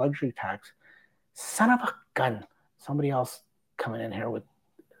has a luxury tax. Son of a gun. Somebody else coming in here with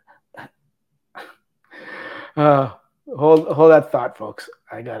hold that thought, folks.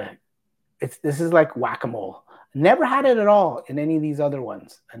 This is like whack-a-mole. Never had it at all in any of these other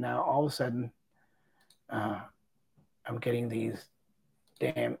ones, and now all of a sudden I'm getting these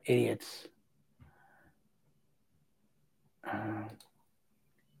damn idiots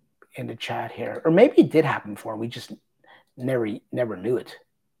in the chat here. Or maybe it did happen before, we just never knew it.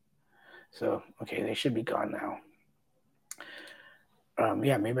 So okay, they should be gone now.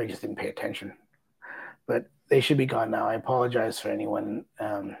 Yeah, maybe I just didn't pay attention, but they should be gone now. I apologize for anyone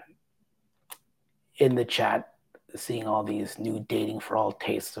in the chat seeing all these new dating for all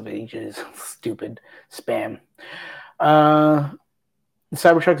tastes of ages, stupid spam.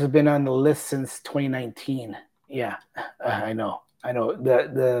 Cybertruck has been on the list since 2019. Yeah, I know.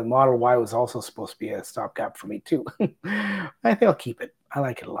 The Model Y was also supposed to be a stopgap for me too. I think I'll keep it. I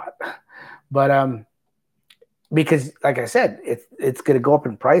like it a lot, but because, like I said, it's going to go up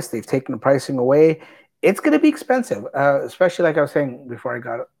in price. They've taken the pricing away. It's going to be expensive, especially like I was saying before I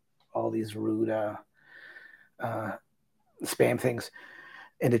got all these rude spam things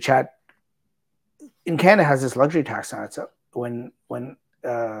in the chat. In Canada, has this luxury tax on it. So when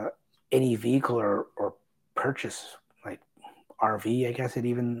any vehicle or purchase, like RV, I guess it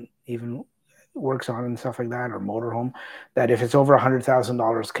even works on and stuff like that, or motorhome, that if it's over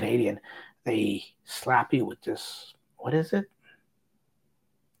 $100,000 Canadian, they slap you with this. What is it?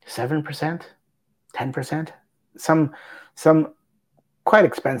 7%, 10%, some quite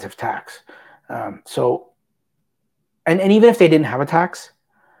expensive tax. So, and even if they didn't have a tax,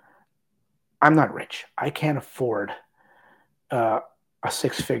 I'm not rich. I can't afford a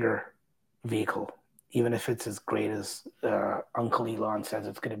 6-figure vehicle, even if it's as great as Uncle Elon says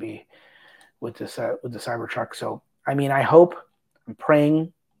it's going to be with the Cybertruck. So, I mean, I'm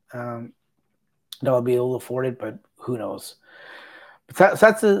praying that I'll be able to afford it, but who knows? So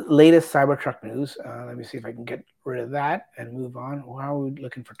that's the latest Cybertruck news. Let me see if I can get rid of that and move on. How are we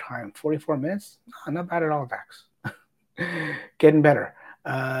looking for time? 44 minutes? Oh, not bad at all, Dax. Getting better.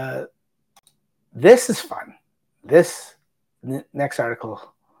 This is fun. This next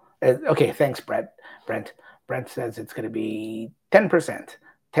article. Okay, thanks, Brent. Brent says it's going to be 10%.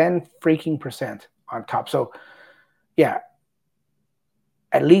 10 freaking percent on top. So yeah,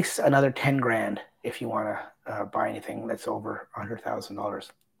 at least another 10 grand if you want to buy anything that's over $100,000.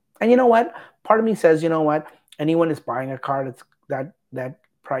 And you know what? Part of me says, you know what? Anyone that's buying a car that's that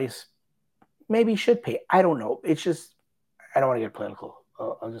price maybe should pay. I don't know. It's just I don't want to get political.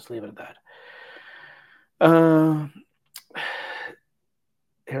 I'll just leave it at that. Uh,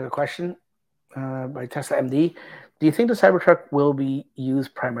 Here's a question by Tesla MD. Do you think the Cybertruck will be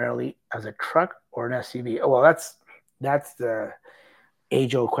used primarily as a truck or an SUV? Oh, well, that's the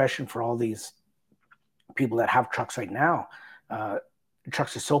age-old question for all these people that have trucks right now.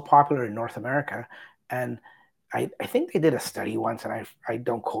 Trucks are so popular in North America, and I think they did a study once, and I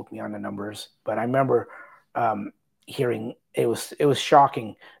don't quote me on the numbers, but I remember hearing it was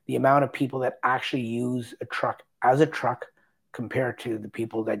shocking the amount of people that actually use a truck as a truck compared to the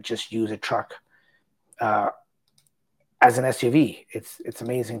people that just use a truck as an SUV. It's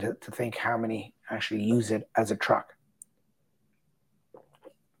amazing to think how many actually use it as a truck.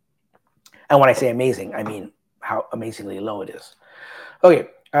 And when I say amazing, I mean how amazingly low it is. Okay,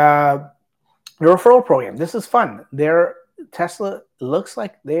 the referral program. This is fun. Tesla looks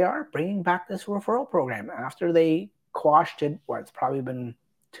like they are bringing back this referral program after they quashed it. What, it's probably been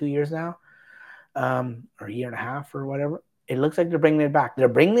 2 years now, or a year and a half or whatever. It looks like they're bringing it back. They're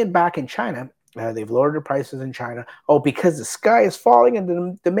bringing it back in China. They've lowered the prices in China. Oh, because the sky is falling and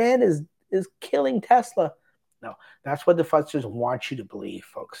the demand is killing Tesla. No, that's what the fuzzers want you to believe,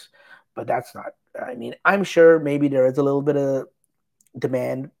 folks. But that's not. I mean, I'm sure maybe there is a little bit of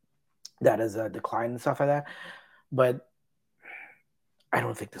demand that is a decline and stuff like that. But I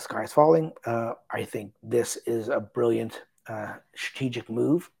don't think the sky is falling. I think this is a brilliant strategic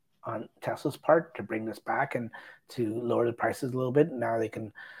move on Tesla's part to bring this back and to lower the prices a little bit. Now they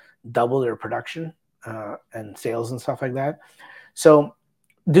can double their production and sales and stuff like that. So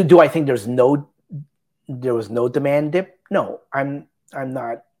do I think there was no demand dip? No, I'm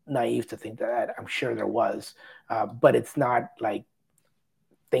not naive to think that. I'm sure there was, but it's not like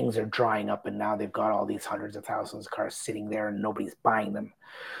things are drying up and now they've got all these hundreds of thousands of cars sitting there and nobody's buying them.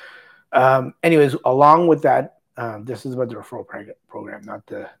 Anyways, along with that, this is about the referral program, not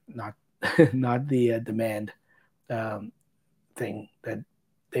the demand thing that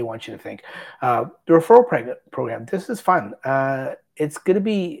they want you to think. The referral program. This is fun. It's going to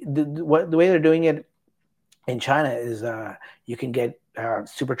be the way they're doing it in China is you can get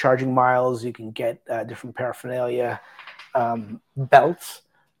supercharging miles. You can get different paraphernalia, belts.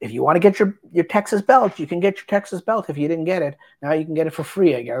 If you want to get your Texas belt, you can get your Texas belt. If you didn't get it, now you can get it for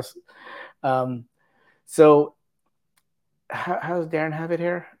free, I guess. So how does Darren have it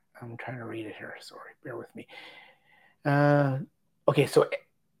here? I'm trying to read it here. Sorry, bear with me. Okay, so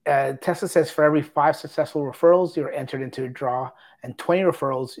Tesla says for every 5 successful referrals, you're entered into a draw, and 20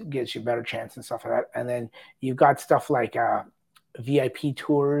 referrals gives you a better chance and stuff like that. And then you've got stuff like VIP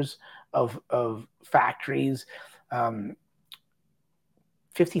tours of factories.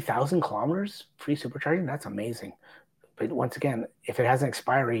 50,000 kilometers free supercharging. That's amazing. But once again, if it has an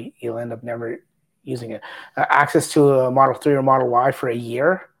expiry, you'll end up never using it. Access to a Model 3 or Model Y for a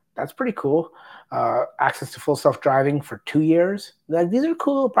year. That's pretty cool. Access to full self-driving for 2 years. Like, these are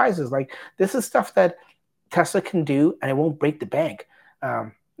cool little prizes. Like, this is stuff that Tesla can do and it won't break the bank.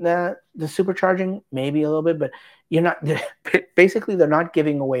 The supercharging, maybe a little bit, but you're not, basically they're not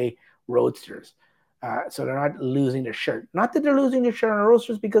giving away roadsters. So they're not losing their shirt. Not that they're losing their shirt on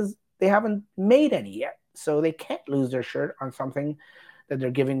roadsters, because they haven't made any yet. So they can't lose their shirt on something that they're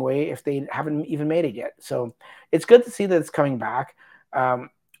giving away if they haven't even made it yet. So it's good to see that it's coming back.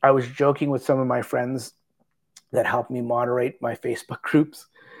 I was joking with some of my friends that helped me moderate my Facebook groups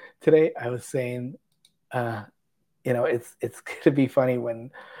today. I was saying, it's going to be funny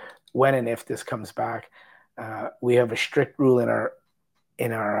when and if this comes back. We have a strict rule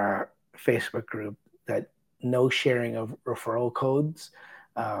in our Facebook group that no sharing of referral codes.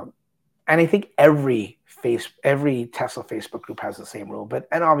 And I think every Tesla Facebook group has the same rule,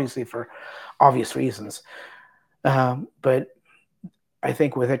 and obviously for obvious reasons. But I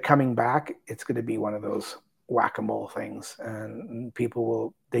think with it coming back, it's going to be one of those whack-a-mole things, and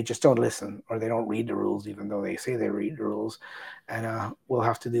they just don't listen, or they don't read the rules, even though they say they read the rules. And we'll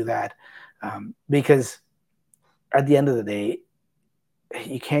have to do that because at the end of the day,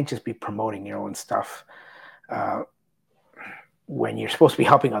 you can't just be promoting your own stuff when you're supposed to be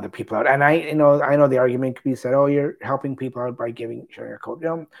helping other people out. And I know the argument could be said, oh, you're helping people out by sharing your code.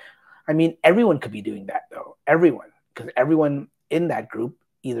 I mean, everyone could be doing that, though. Everyone, because everyone in that group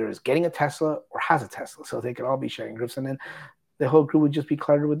either is getting a Tesla or has a Tesla, so they could all be sharing groups, and then the whole group would just be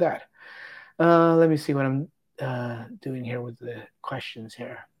cluttered with that. Let me see what I'm doing here with the questions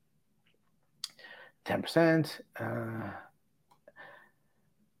here. 10%.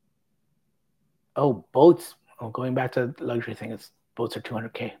 Oh, boats. Oh, going back to the luxury thing, it's boats are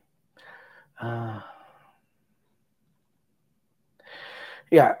 200K.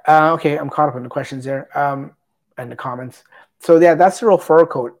 Yeah. Okay. I'm caught up in the questions there. And the comments. So yeah, that's the real fur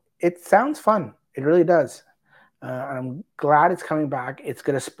coat. It sounds fun. It really does. And I'm glad it's coming back. It's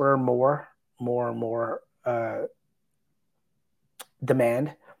going to spur more and more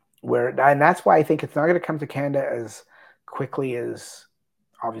demand. And that's why I think it's not going to come to Canada as quickly as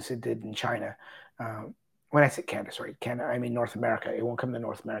obviously it did in China. When I say Canada, sorry, Canada, I mean North America. It won't come to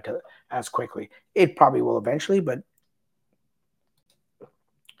North America as quickly. It probably will eventually, but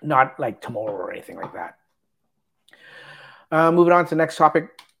not like tomorrow or anything like that. Moving on to the next topic.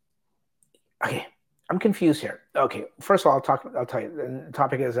 Okay, I'm confused here. Okay, first of all, I'll tell you. The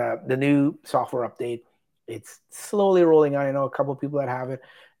topic is the new software update. It's slowly rolling out. I know a couple of people that have it.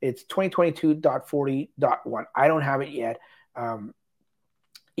 It's 2022.40.1. I don't have it yet.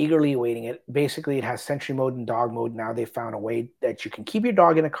 Eagerly awaiting it. Basically, it has Sentry mode and dog mode. Now they found a way that you can keep your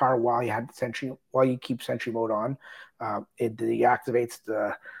dog in a car while you keep Sentry mode on. It deactivates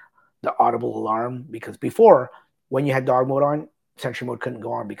the audible alarm, because before, when you had dog mode on, Sentry mode couldn't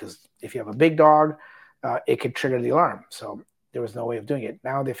go on, because if you have a big dog, it could trigger the alarm. So there was no way of doing it.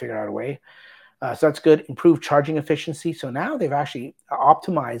 Now they figured out a way. So that's good. Improved charging efficiency. So now they've actually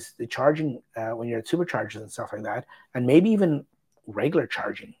optimized the charging when you're at superchargers and stuff like that, and maybe even regular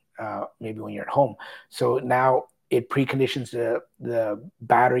charging, maybe when you're at home. So now it preconditions the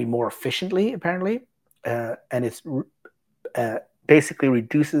battery more efficiently, apparently, and it's basically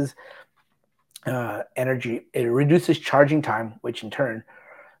reduces energy. It reduces charging time, which in turn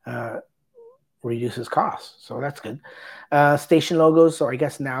reduces costs. So that's good. Station logos. So I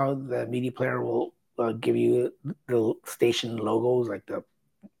guess now the media player will give you the station logos, like the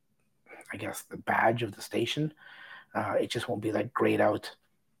badge of the station. It just won't be like grayed out,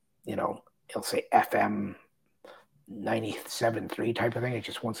 it'll say FM 97.3 type of thing. It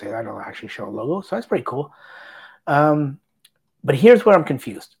just won't say that. It'll actually show a logo. So that's pretty cool. But here's where I'm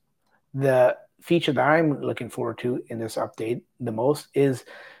confused. The feature that I'm looking forward to in this update the most is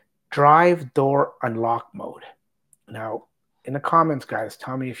drive door unlock mode. Now, in the comments, guys,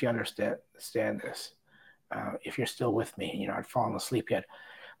 tell me if you understand this. If you're still with me and you're not falling asleep yet.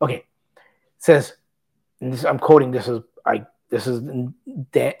 Okay. It says, I'm quoting, this is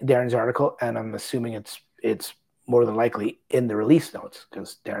Darren's article, and I'm assuming it's more than likely in the release notes,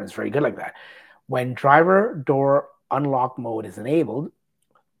 because Darren's very good like that. When driver door unlock mode is enabled,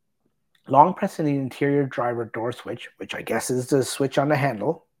 long pressing the interior driver door switch, which I guess is the switch on the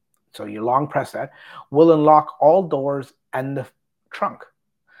handle, so you long press that, will unlock all doors and the trunk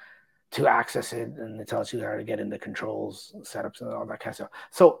to access it, and it tells you how to get into controls, setups, and all that kind of stuff.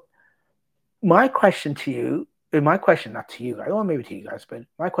 So my question, not to you guys, well, maybe to you guys, but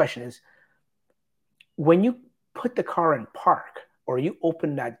my question is, when you put the car in park, or you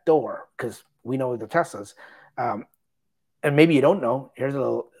open that door, because we know the Teslas, and maybe you don't know, here's a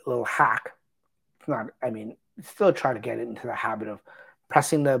little hack. It's not, still try to get into the habit of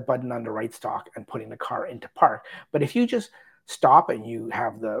pressing the button on the right stalk and putting the car into park. But if you just stop and you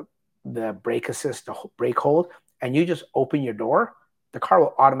have the brake assist, the brake hold, and you just open your door, the car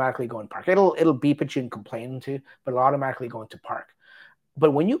will automatically go in park. It'll beep at you and complain to, but it'll automatically go into park.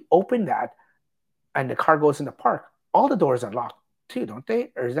 But when you open that and the car goes into park, all the doors unlock too, don't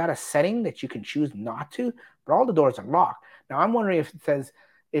they? Or is that a setting that you can choose not to? But all the doors unlock. Now I'm wondering if it says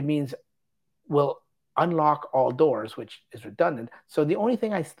it means will unlock all doors, which is redundant. So the only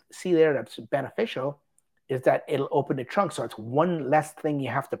thing I see there that's beneficial is that it'll open the trunk. So it's one less thing you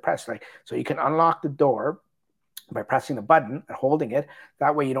have to press. So you can unlock the door by pressing the button and holding it.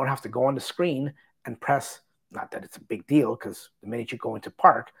 That way you don't have to go on the screen and press, not that it's a big deal, because the minute you go into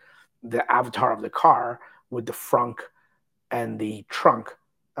park, the avatar of the car with the frunk and the trunk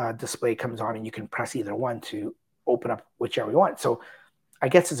display comes on, and you can press either one to open up whichever you want. So I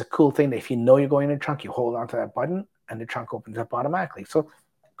guess it's a cool thing that if you know you're going in the trunk, you hold onto that button and the trunk opens up automatically. So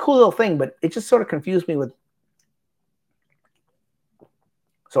cool little thing, but it just sort of confused me with,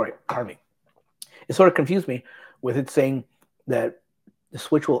 it sort of confused me with it saying that the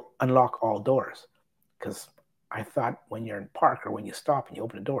switch will unlock all doors, because I thought when you're in park or when you stop and you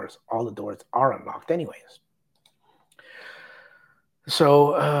open the doors, all the doors are unlocked anyways.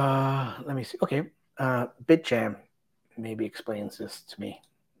 So let me see. Okay, BitJam maybe explains this to me.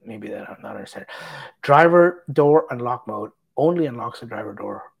 Maybe that I'm not understanding. Driver door unlock mode only unlocks the driver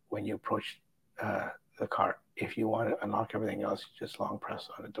door when you approach the car. If you want to unlock everything else, you just long press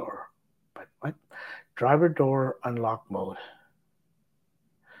on the door But what? Driver door unlock mode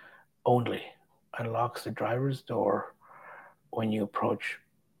only unlocks the driver's door when you approach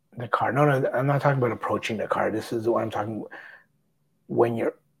the car. No, I'm not talking about approaching the car. This is what I'm talking about when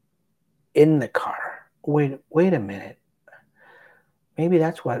you're in the car. Wait a minute. Maybe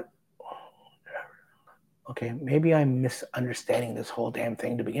that's what. Okay, maybe I'm misunderstanding this whole damn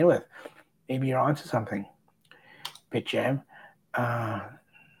thing to begin with. Maybe you're onto something, BitJam.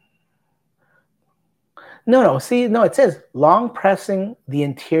 No. See, no, it says long pressing the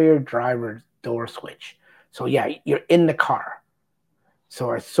interior driver door switch. So yeah, you're in the car.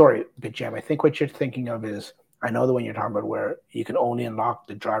 So sorry, BitJam. I think what you're thinking of is, I know the one you're talking about where you can only unlock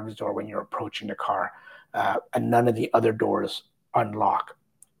the driver's door when you're approaching the car, and none of the other doors unlock.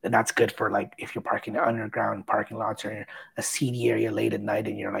 And that's good for like if you're parking in underground parking lots or in a seedy area late at night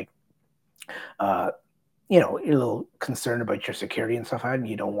and you're like, you're a little concerned about your security and stuff, and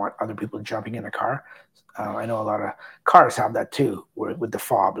you don't want other people jumping in the car. I know a lot of cars have that too, with the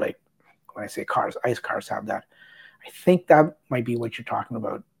fob. Like when I say cars, ICE cars have that. I think that might be what you're talking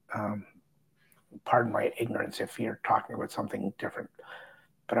about. Pardon my ignorance if you're talking about something different,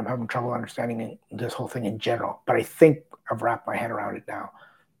 but I'm having trouble understanding this whole thing in general. But I think I've wrapped my head around it now.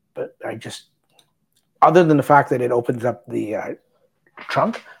 But other than the fact that it opens up the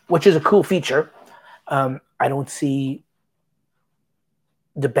trunk, which is a cool feature, I don't see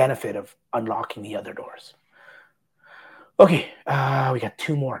the benefit of unlocking the other doors. Okay, we got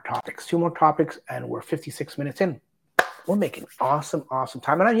two more topics, and we're 56 minutes in. We're making awesome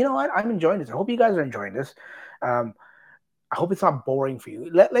time. And you know what? I'm enjoying this. I hope you guys are enjoying this. I hope it's not boring for you.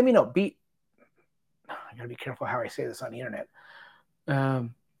 Let me know. I got to be careful how I say this on the internet.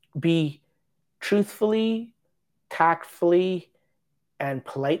 Be truthfully, tactfully, and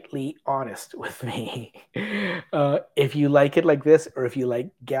politely honest with me. If you like it like this, or if you like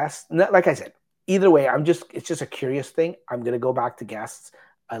guests, like I said, either way, it's just a curious thing. I'm going to go back to guests.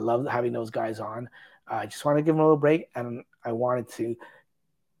 I love having those guys on. I just want to give them a little break, and I wanted to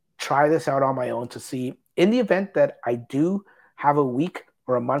try this out on my own to see, in the event that I do have a week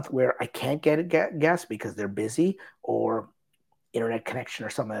or a month where I can't get a guest because they're busy or internet connection or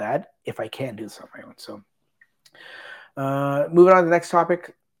something like that, if I can do this on my own. So moving on to the next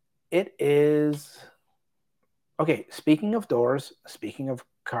topic. It is, okay, speaking of doors, speaking of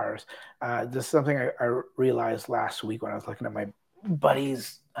cars, this is something I realized last week when I was looking at my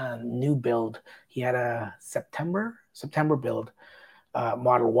buddy's new build. He had a September build,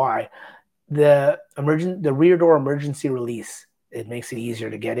 Model Y. The rear door emergency release, it makes it easier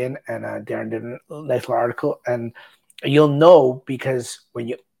to get in, and Darren did a nice little article, and you'll know because when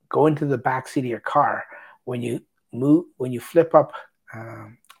you go into the back seat of your car, when you flip up,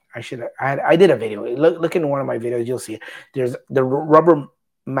 I did a video. Look in one of my videos, you'll see it. There's the rubber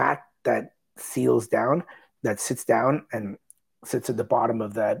mat that seals down, that sits down and sits at the bottom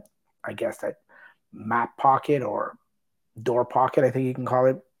of that, I guess, that mat pocket or door pocket, I think you can call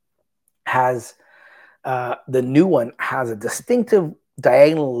it. Has the new one has a distinctive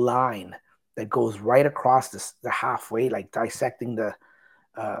diagonal line that goes right across the halfway, like dissecting the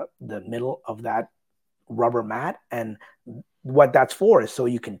middle of that rubber mat. And what that's for is so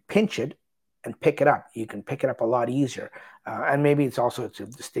you can pinch it and pick it up. You can pick it up a lot easier. And maybe it's also to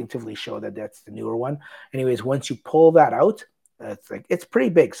distinctively show that that's the newer one. Anyways, once you pull that out, it's pretty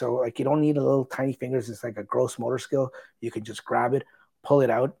big. So like you don't need a little tiny fingers. It's like a gross motor skill. You can just grab it, pull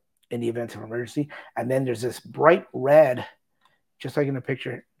it out in the event of emergency. And then there's this bright red, just like in the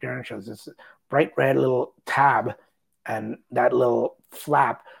picture Darren shows, this bright red little tab and that little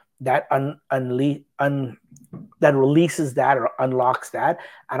flap that that releases that or unlocks that.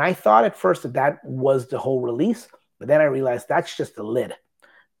 And I thought at first that was the whole release, but then I realized that's just the lid.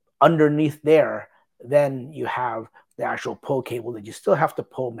 Underneath there, then you have the actual pull cable that you still have to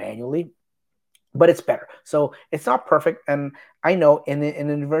pull manually, but it's better. So it's not perfect. And I know in the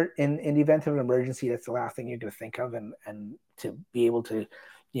event of an emergency, that's the last thing you're going to think of. And to be able to,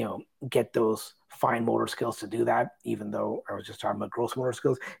 get those fine motor skills to do that, even though I was just talking about gross motor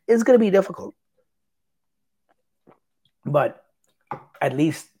skills, is going to be difficult. But at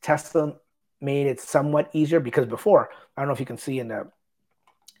least Tesla made it somewhat easier, because before, I don't know if you can see in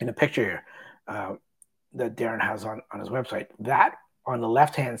the picture here that Darren has on his website, that on the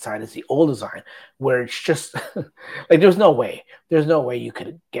left-hand side is the old design, where it's just like there's no way you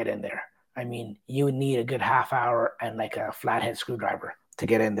could get in there. I mean, you would need a good half hour and like a flathead screwdriver to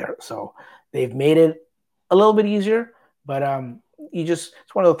get in there. So they've made it a little bit easier, but it's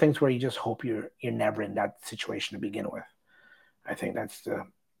one of the things where you just hope you're never in that situation to begin with. I think that's the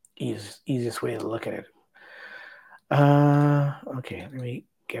easiest way to look at it. Okay, let me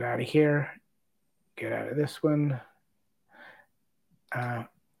get out of here. Get out of this one.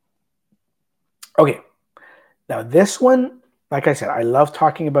 Okay. Now this one, like I said, I love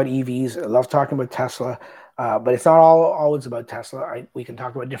talking about EVs. I love talking about Tesla, but it's not always about Tesla. We can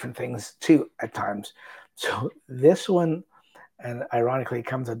talk about different things too at times. So this one, and ironically, it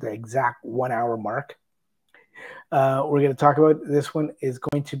comes at the exact 1 hour mark. We're going to talk about this one is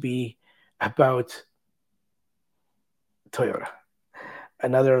going to be about Toyota,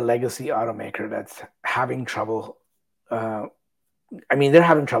 another legacy automaker that's having trouble. I mean, they're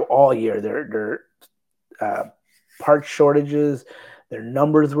having trouble all year. They're part shortages, their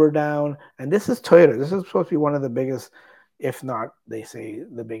numbers were down, and this is Toyota. This is supposed to be one of the biggest, if not, they say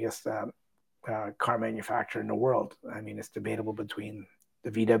the biggest car manufacturer in the world. I mean, it's debatable between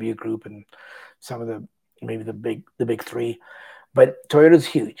the VW group and some of the maybe the big three, but Toyota's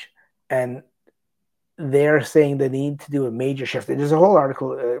huge, and they're saying they need to do a major shift. There's a whole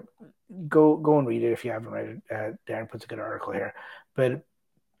article. Go and read it if you haven't read it. Darren puts a good article here, but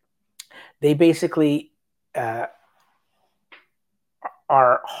they basically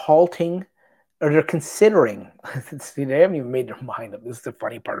are halting, or they're considering. See, they haven't even made their mind up. This is the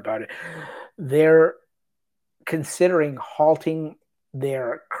funny part about it. They're considering halting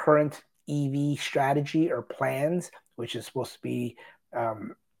their current EV strategy or plans, which is supposed to be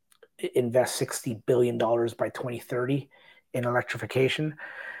invest $60 billion by 2030 in electrification.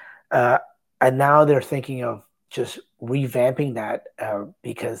 And now they're thinking of just revamping that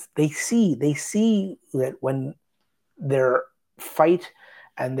because they see that when their fight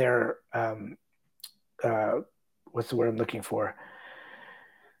and their what's the word I'm looking for?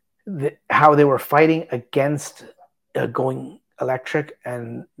 How they were fighting against going electric,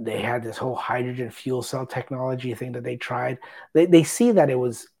 and they had this whole hydrogen fuel cell technology thing that they tried. They see that it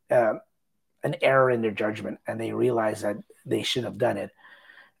was an error in their judgment, and they realize that they should have done it.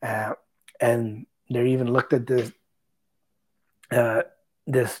 And they even looked at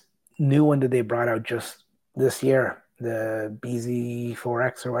this new one that they brought out just this year, the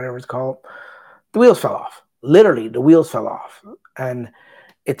BZ4X or whatever it's called. The wheels fell off. Literally, the wheels fell off. And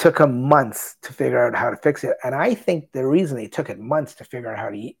it took them months to figure out how to fix it. And I think the reason they took it months to figure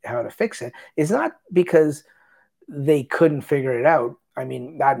out how to fix it is not because they couldn't figure it out. I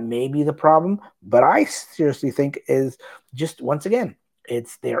mean, that may be the problem, but I seriously think is just, once again,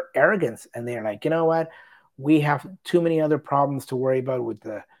 it's their arrogance. And they're like, you know what? We have too many other problems to worry about with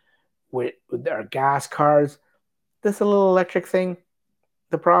our gas cars. This a little electric thing,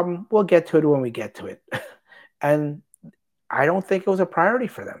 the problem, we'll get to it when we get to it. And I don't think it was a priority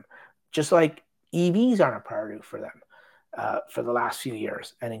for them, just like EVs aren't a priority for them for the last few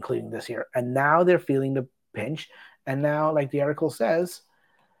years, and including this year. And now they're feeling the pinch. And now, like the article says,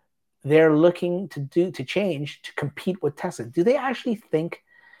 they're looking to change to compete with Tesla. Do they actually think?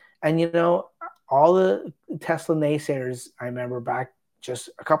 And you know, all the Tesla naysayers, I remember back just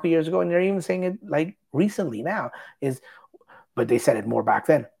a couple years ago, and they're even saying it like recently now, but they said it more back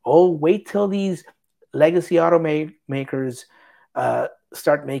then. Oh, wait till these legacy automakers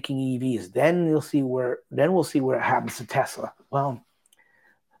start making EVs. Then we'll see where it happens to Tesla. Well,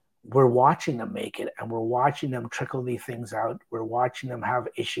 we're watching them make it, and we're watching them trickle these things out. We're watching them have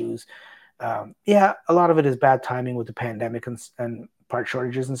issues. Yeah, a lot of it is bad timing with the pandemic and part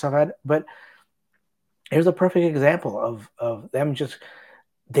shortages and stuff like that. But here's a perfect example of them just,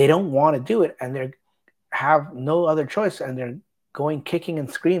 they don't want to do it, and they have no other choice, and they're going kicking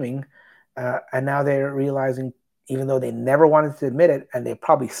and screaming. And now they're realizing, even though they never wanted to admit it, and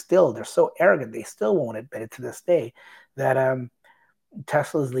they're so arrogant, they still won't admit it to this day, that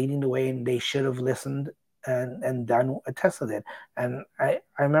Tesla is leading the way, and they should have listened and done what Tesla did. And I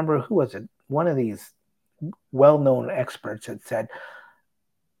remember, who was it? One of these well-known experts had said,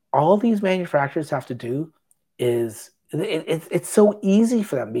 all these manufacturers have to do is, it's so easy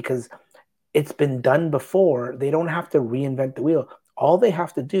for them because it's been done before. They don't have to reinvent the wheel. All they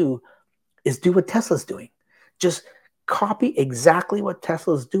have to do is do what Tesla's doing. Just copy exactly what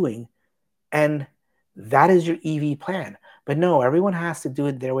Tesla's doing, and that is your EV plan. But no, everyone has to do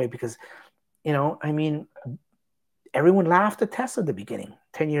it their way because, you know, I mean, everyone laughed at Tesla at the beginning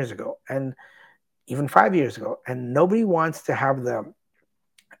 10 years ago and even 5 years ago, and nobody wants to have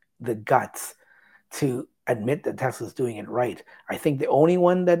the guts to admit that Tesla's doing it right. I think the only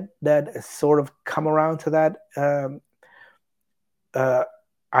one that has sort of come around to that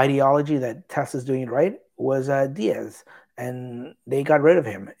ideology that Tesla's doing it right was Diaz, and they got rid of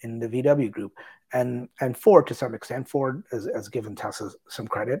him in the VW group, and Ford to some extent. Ford has given Tesla some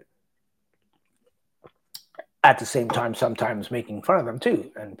credit, at the same time sometimes making fun of them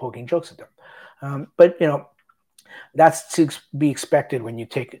too and poking jokes at them. But you know, That's to be expected when you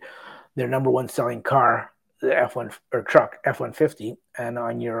take their number one selling car, the F1 or truck F-150, and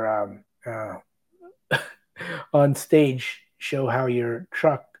on your on stage show how your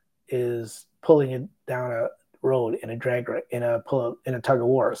truck is pulling it down a road in a in a tug of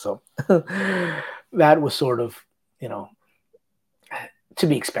war. So that was sort of, you know, to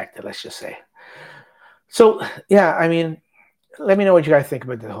be expected, let's just say. So yeah, I mean, let me know what you guys think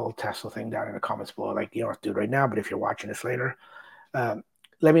about the whole Tesla thing down in the comments below. Like, you don't have to do it right now, but if you're watching this later, um,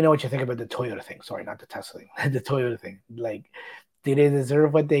 let me know what you think about the Toyota thing. Sorry, not the Tesla thing, the Toyota thing. Like, do they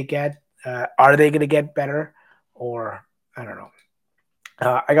deserve what they get? Are they going to get better? Or I don't know.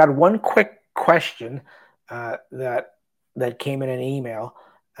 I got one quick question that came in an email,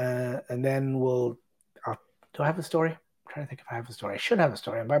 and then do I have a story? I'm trying to think if I have a story. I should have a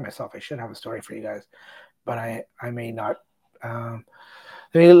story. I'm by myself. I should have a story for you guys, but I may not. Let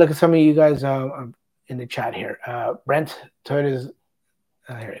me look at some of you guys in the chat here. Brent, Toyota's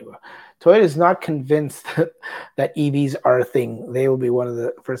here you go. Toyota is not convinced that EVs are a thing. They will be one of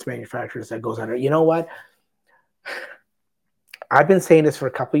the first manufacturers that goes under. You know what? I've been saying this for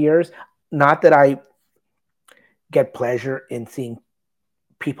a couple of years. Not that I get pleasure in seeing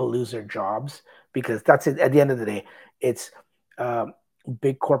people lose their jobs, because that's it. At the end of the day, it's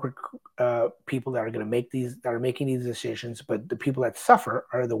big corporate people that are going to make these, that are making these decisions. But the people that suffer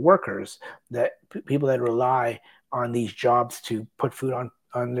are the workers, that people that rely on these jobs to put food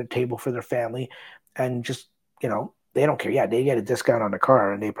on the table for their family, and just, you know, they don't care. Yeah, they get a discount on the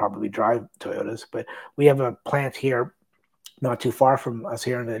car and they probably drive Toyotas. But we have a plant here not too far from us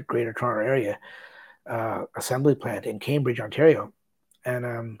here in the Greater Toronto area, assembly plant in Cambridge, Ontario,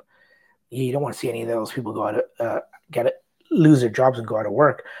 and you don't want to see any of those people go out lose their jobs and go out of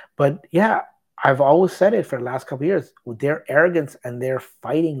work. But yeah, I've always said it for the last couple of years, with their arrogance and their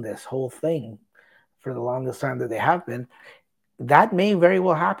fighting this whole thing for the longest time that they have been, that may very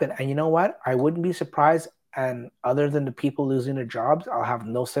well happen. And you know what? I wouldn't be surprised. And other than the people losing their jobs, I'll have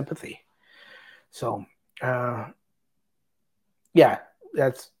no sympathy. So, yeah,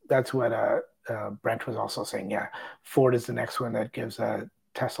 that's what Brent was also saying. Yeah, Ford is the next one that gives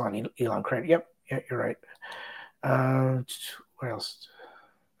Tesla and Elon credit. Yep, yeah, you're right. What else?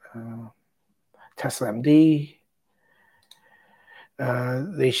 Tesla MD.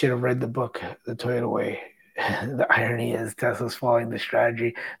 They should have read the book, The Toyota Way. The irony is Tesla's following the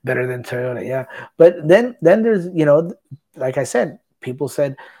strategy better than Toyota. Yeah, but then there's, you know, like I said, people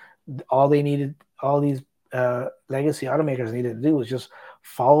said all these legacy automakers needed to do was just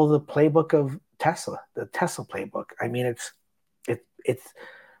follow the playbook of Tesla, the Tesla playbook. I mean, it's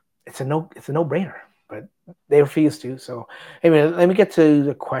a no-brainer, but they refuse to. So anyway, let me get to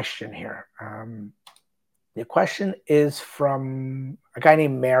the question here. The question is from a guy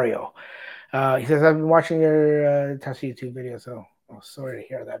named Mario. He says, I've been watching your Tesla YouTube video, so sorry to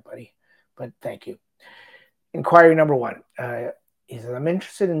hear that, buddy, but thank you. Inquiry number one. He says, I'm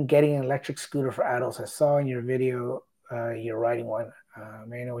interested in getting an electric scooter for adults. I saw in your video you're riding one.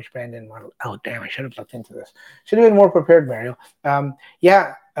 May I know which brand and model? Oh, damn, I should have looked into this. Should have been more prepared, Mario.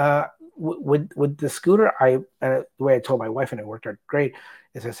 Yeah, with the scooter, the way I told my wife, and it worked out great,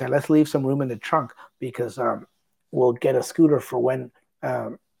 is I said, let's leave some room in the trunk, because we'll get a scooter for when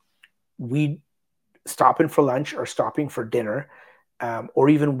we stopping for lunch or stopping for dinner, or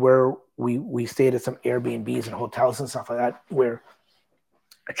even where we stayed at some Airbnbs and hotels and stuff like that, where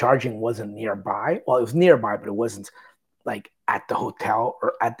charging wasn't nearby. Well, it was nearby, but it wasn't like at the hotel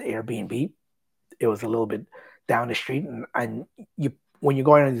or at the Airbnb. It was a little bit down the street. And you, when you're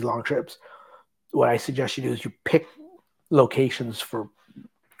going on these long trips, what I suggest you do is you pick locations for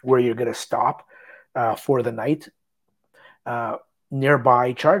where you're going to stop for the night,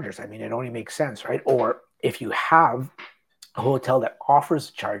 nearby chargers. I mean, it only makes sense, right? Or if you have a hotel that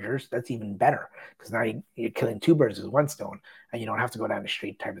offers chargers, that's even better, because now you're killing two birds with one stone, and you don't have to go down the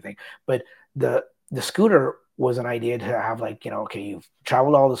street, type of thing. But the scooter was an idea to have, like, you know, okay, you've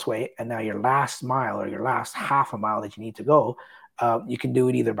traveled all this way, and now your last mile or your last half a mile that you need to go, you can do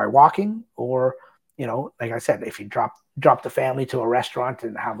it either by walking, or, you know, like I said, if you drop the family to a restaurant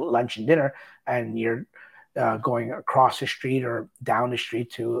and have lunch and dinner, and you're going across the street or down the street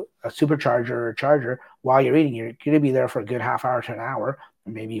to a supercharger or a charger while you're eating, you're going to be there for a good half hour to an hour,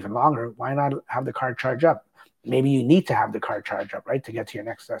 maybe even longer. Why not have the car charge up? Maybe you need to have the car charge up, right, to get to your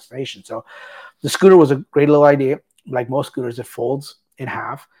next destination. So the scooter was a great little idea. Like most scooters, it folds in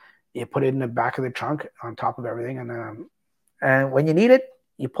half. You put it in the back of the trunk on top of everything, and when you need it,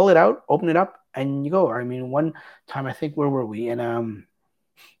 you pull it out, open it up, and you go. I mean, one time, I think, where were we? We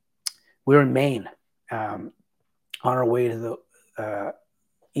were in Maine. On our way to the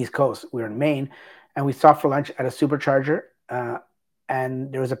East Coast. We were in Maine, and we stopped for lunch at a supercharger,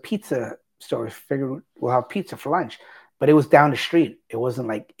 and there was a pizza store. We figured we'll have pizza for lunch, but it was down the street. It wasn't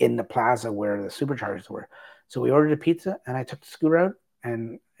like in the plaza where the superchargers were. So we ordered a pizza, and I took the scooter out,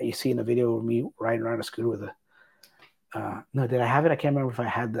 and you see in the video of me riding around a scooter with a. No, did I have it? I can't remember if I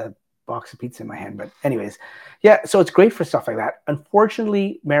had the box of pizza in my hand, but anyways, yeah. So it's great for stuff like that.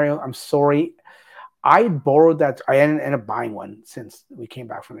 Unfortunately, Mario, I'm sorry. I borrowed that. I ended up buying one since we came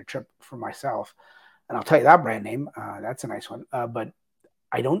back from the trip for myself, and I'll tell you that brand name. That's a nice one. But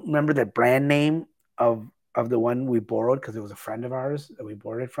I don't remember the brand name of the one we borrowed because it was a friend of ours that we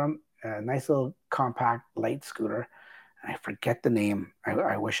borrowed it from. A nice little compact light scooter. I forget the name.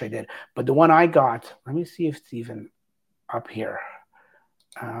 I wish I did. But the one I got, let me see if it's even up here.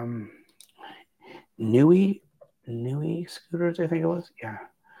 Nui scooters, I think it was. Yeah.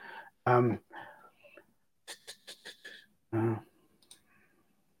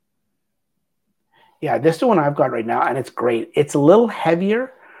 Yeah, this is the one I've got right now, and it's great. It's a little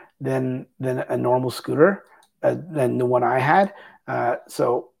heavier than a normal scooter, than the one I had,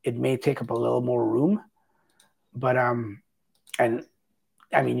 so it may take up a little more room. But and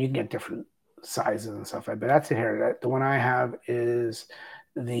I mean, you can get different sizes and stuff. But that's it here. The one I have is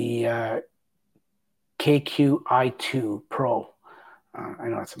the KQi2 Pro. I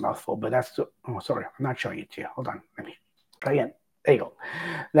know it's a mouthful, but that's the. Oh, sorry, I'm not showing it to you. Hold on, let me try again. There you go.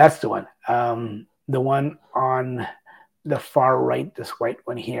 That's the one. The one on the far right, this white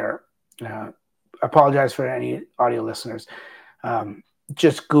one here. Apologize for any audio listeners.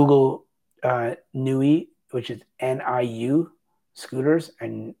 Just Google Nui, which is NIU scooters,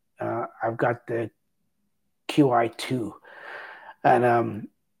 and I've got the QI2. And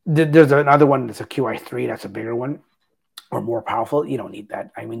there's another one that's a QI3. That's a bigger one or more powerful. You don't need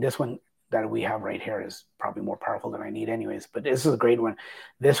that. I mean, this one that we have right here is probably more powerful than I need anyways, but this is a great one.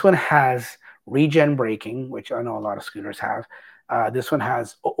 This one has regen braking, which I know a lot of scooters have. This one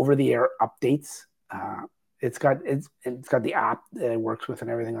has over-the-air updates. It's got the app that it works with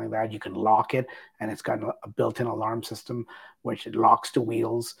and everything like that. You can lock it, and it's got a built-in alarm system, which it locks the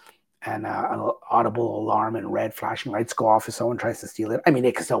wheels, and an audible alarm and red flashing lights go off if someone tries to steal it. I mean,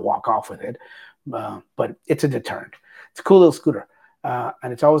 they can still walk off with it, but it's a deterrent. It's a cool little scooter.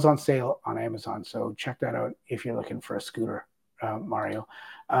 And it's always on sale on Amazon. So check that out if you're looking for a scooter, Mario.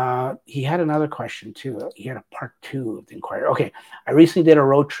 He had another question too. He had a part 2 of the inquiry. Okay. I recently did a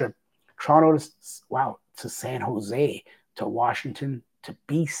road trip, Toronto to San Jose, to Washington, to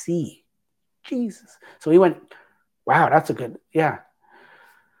BC. Jesus. So he went, wow, that's a good, yeah.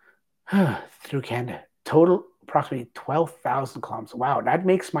 Through Canada. Total approximately 12,000 kilometers. Wow. That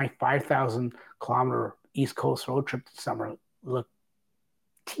makes my 5,000 kilometer East Coast road trip this summer look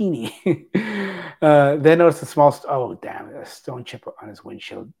teeny. Then noticed a small, oh damn, a stone chip on his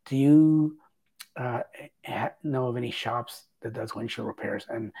windshield. Do you know of any shops that does windshield repairs?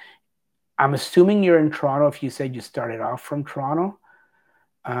 And I'm assuming you're in Toronto if you said you started off from Toronto.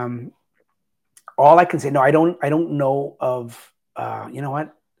 All I can say, no, I don't know of, you know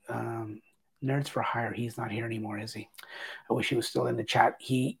what? Nerds for Hire, he's not here anymore, is he? I wish he was still in the chat.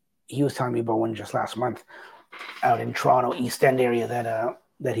 He was telling me about one just last month out in Toronto East End area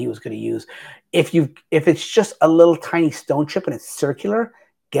that he was going to use. If it's just a little tiny stone chip and it's circular,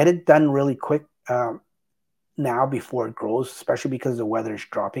 get it done really quick now before it grows, especially because the weather's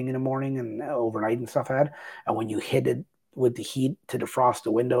dropping in the morning and overnight and stuff like that. And when you hit it with the heat to defrost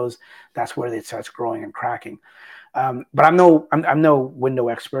the windows, that's where it starts growing and cracking. But I'm no window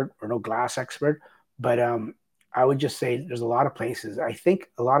expert or no glass expert, but I would just say there's a lot of places. I think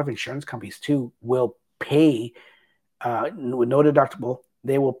a lot of insurance companies too will pay with no deductible.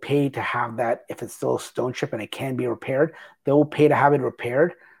 They will pay to have that if it's still a stone chip and it can be repaired. They will pay to have it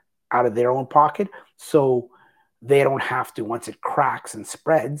repaired out of their own pocket, so they don't have to once it cracks and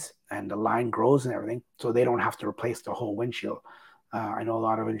spreads and the line grows and everything. So they don't have to replace the whole windshield. I know a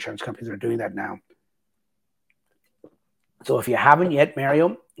lot of insurance companies are doing that now. So if you haven't yet,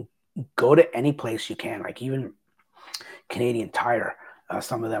 Mario, go to any place you can, like even Canadian Tire.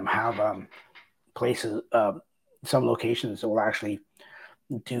 Some of them have places, some locations that will actually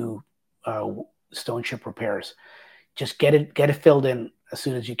do stone chip repairs. Just get it filled in as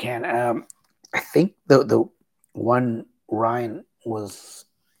soon as you can. I think the one Ryan was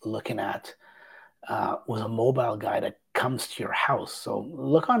looking at was a mobile guy that comes to your house. So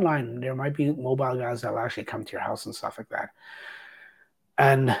look online. There might be mobile guys that will actually come to your house and stuff like that.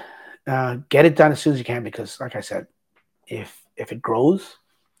 And get it done as soon as you can, because like I said, if it grows,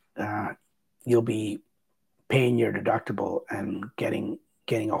 you'll be paying your deductible and getting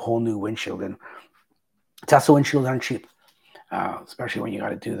a whole new windshield. And Tesla windshields aren't cheap, especially when you got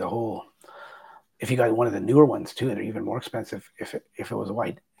to do the whole if you got one of the newer ones too, they're even more expensive if it was a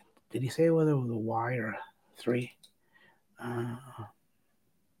white. Did he say whether it was a Y or 3?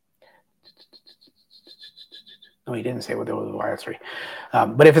 No, he didn't say whether it was a Y or 3.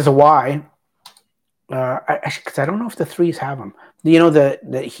 But if it's a Y, because I don't know if the 3s have them. You know,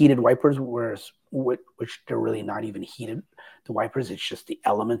 the heated wipers, which they're really not even heated. The wipers, it's just the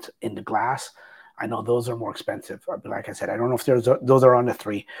element in the glass. I know those are more expensive. But like I said, I don't know if those are on the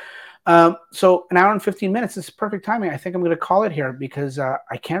 3. So an hour and 15 minutes is perfect timing. I think I'm going to call it here because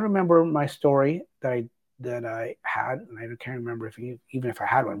I can't remember my story that I had, and I can't remember even if I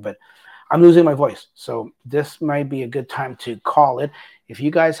had one, but I'm losing my voice. So this might be a good time to call it. If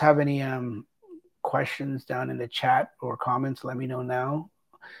you guys have any questions down in the chat or comments, let me know now.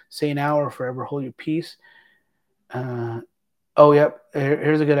 Say now or forever hold your peace. Oh, yep.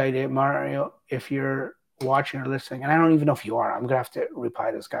 Here's a good idea, Mario. If you're watching or listening, and I don't even know if you are, I'm gonna have to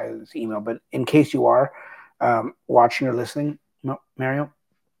reply to this guy's email. But in case you are watching or listening, Mario,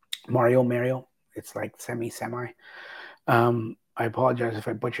 it's like semi. I apologize if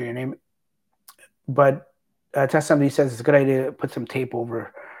I butcher your name, but Test Somebody says it's a good idea to put some tape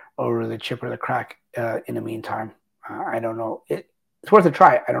over the chip or the crack in the meantime. I don't know. It's worth a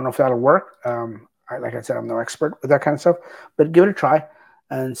try. I don't know if that'll work. Like I said, I'm no expert with that kind of stuff, but give it a try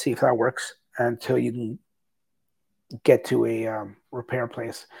and see if that works until you can get to a repair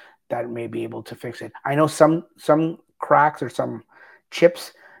place that may be able to fix it. I know some cracks or some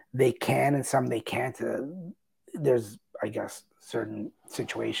chips they can and some they can't. There's, I guess, certain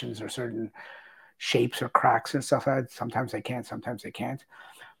situations or certain shapes or cracks and stuff. Sometimes they can, sometimes they can't.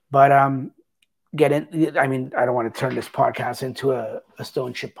 But get in. I mean, I don't want to turn this podcast into a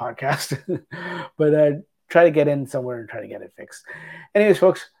stone chip podcast, but try to get in somewhere and try to get it fixed. Anyways,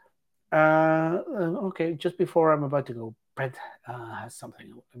 folks. Okay, just before I'm about to go, Brent has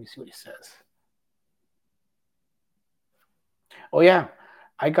something. Let me see what he says. Oh yeah,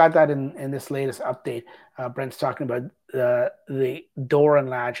 I got that in this latest update. Brent's talking about the door and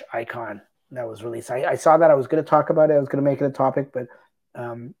latch icon that was released. I saw that. I was going to talk about it. I was going to make it a topic, but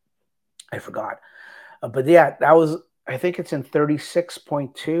I forgot. But yeah, that was. I think it's in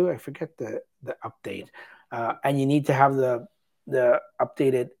 36.2. I forget the update, and you need to have the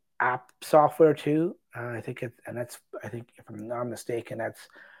updated app software too. I think if I'm not mistaken, that's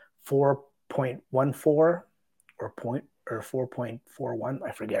 4.14 or 4.41.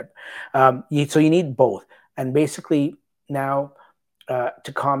 I forget. So you need both, and basically now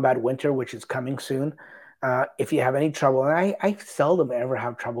to combat winter, which is coming soon. If you have any trouble, and I seldom ever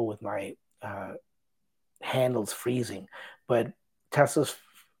have trouble with my handles freezing, but Tesla's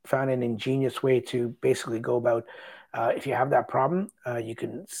found an ingenious way to basically go about if you have that problem, you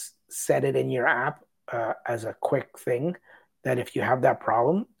can set it in your app as a quick thing that if you have that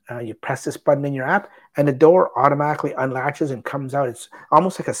problem, you press this button in your app and the door automatically unlatches and comes out. It's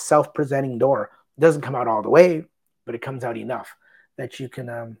almost like a self-presenting door. It doesn't come out all the way, but it comes out enough that you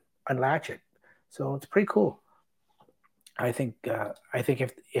can unlatch it. So it's pretty cool. I think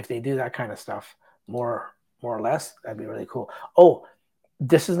if they do that kind of stuff more or less, that'd be really cool. Oh,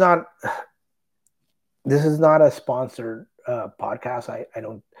 this is not a sponsored podcast. I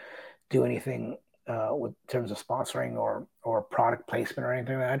don't do anything with terms of sponsoring or product placement or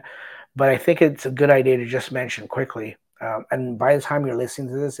anything like that. But I think it's a good idea to just mention quickly. And by the time you're listening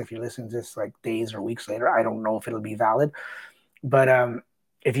to this, if you're listening to this like days or weeks later, I don't know if it'll be valid. But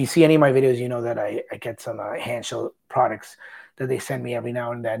if you see any of my videos, you know that I get some Handshell products that they send me every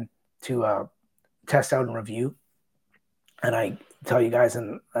now and then to test out and review. And I tell you guys,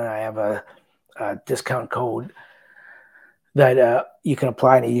 and I have a discount code that you can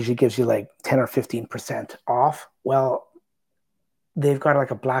apply, and it usually gives you like 10 or 15% off. Well, they've got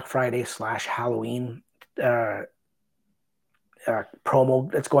like a Black Friday / Halloween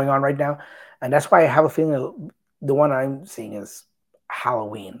promo that's going on right now. And that's why I have a feeling that the one I'm seeing is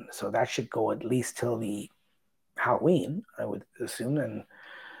Halloween. So that should go at least till the Halloween, I would assume. And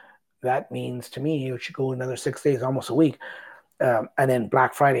that means to me, it should go another 6 days, almost a week. And then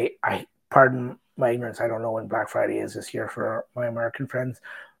Black Friday, pardon my ignorance, I don't know when Black Friday is this year for my American friends.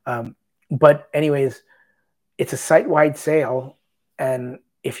 But anyways, it's a site-wide sale. And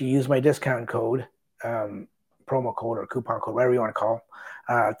if you use my discount code, promo code or coupon code, whatever you want to call,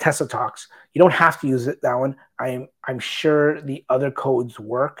 Tesla Talks, you don't have to use that one. I'm sure the other codes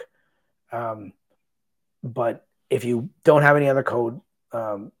work. But if you don't have any other code,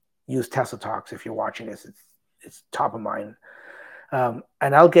 use Tesla Talks. If you're watching this, it's top of mind. And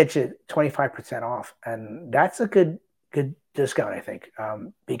I'll get you 25% off. And that's a good discount, I think,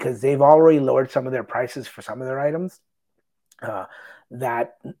 because they've already lowered some of their prices for some of their items.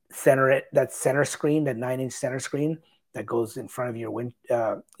 that center screen, that 9-inch center screen that goes in front of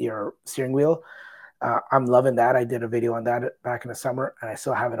your steering wheel. I'm loving that. I did a video on that back in the summer, and I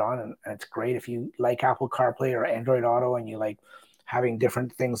still have it on, and it's great. If you like Apple CarPlay or Android Auto, and you like having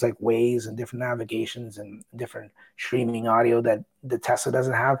different things like Waze and different navigations and different streaming audio that the Tesla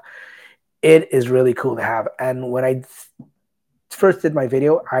doesn't have, it is really cool to have. And when I first did my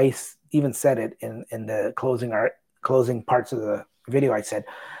video, I even said it in the closing parts of the video. I said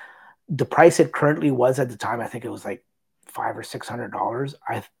the price it currently was at the time, I think it was like $500 or $600,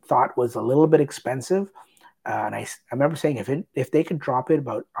 I thought was a little bit expensive. And I remember saying if they could drop it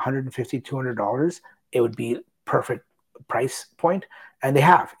about $150, $200, it would be perfect price point. And they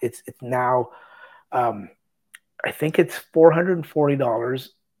have. It's now, I think it's $440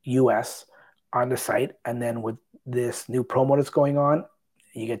 US on the site. And then with this new promo that's going on,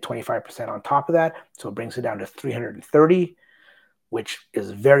 you get 25% on top of that. So it brings it down to $330, which is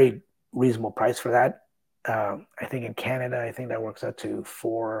a very reasonable price for that. I think in Canada, I think that works out to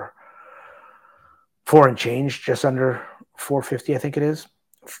four and change, just under $450, I think it is.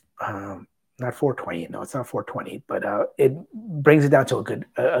 Not $420. No, it's not $420, but it brings it down to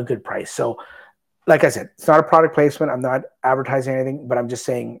a good price. So, like I said, it's not a product placement. I'm not advertising anything, but I'm just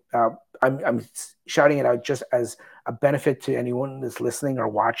saying I'm shouting it out just as a benefit to anyone that's listening or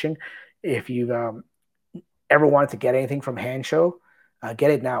watching. If you've ever wanted to get anything from Handshow,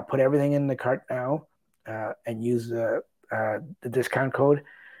 get it now. Put everything in the cart now, and use the discount code.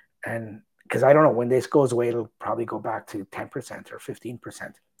 And because I don't know, when this goes away, it'll probably go back to 10% or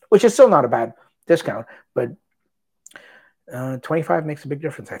 15%, which is still not a bad discount, but 25 makes a big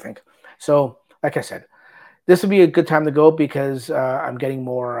difference, I think. So, like I said, this would be a good time to go because I'm getting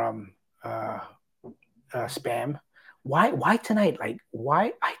more spam. Why tonight? Like,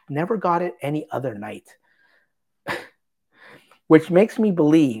 why? I never got it any other night, which makes me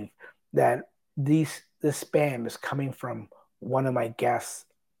believe that this spam is coming from one of my guests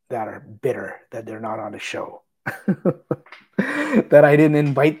that are bitter that they're not on the show. That I didn't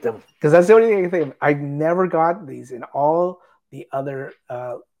invite them, because that's the only thing. I never got these in all the other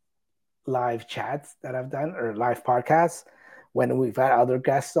live chats that I've done, or live podcasts, when we've had other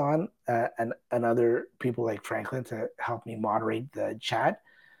guests on, and other people like Franklin to help me moderate the chat.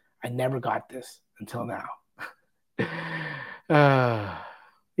 I never got this until now.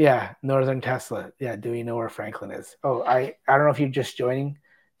 Yeah, Northern Tesla. Yeah, do you know where Franklin is? Oh, I don't know if you're just joining,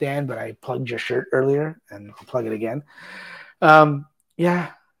 Dan, but I plugged your shirt earlier, and I'll plug it again.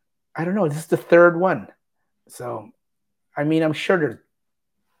 Yeah, I don't know. This is the third one. So, I mean, I'm sure there's,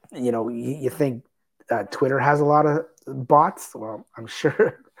 you think Twitter has a lot of bots. Well, I'm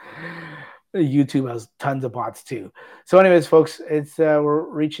sure YouTube has tons of bots too. So, anyways, folks, it's we're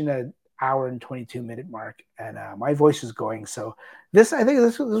reaching an hour and 22-minute mark, and my voice is going. So, I think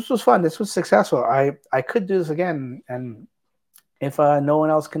this was fun. This was successful. I could do this again, and if no one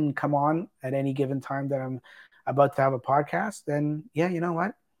else can come on at any given time that I'm about to have a podcast, then yeah, you know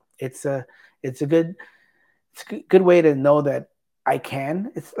what? It's a good way to know that I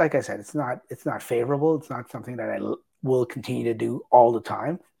can. It's like I said, it's not favorable. It's not something that I will continue to do all the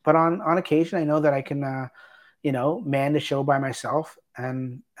time. But on occasion, I know that I can, man the show by myself,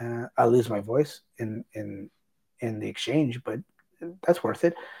 and I'll lose my voice in the exchange, but that's worth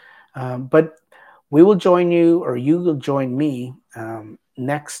it. But we will join you, or you will join me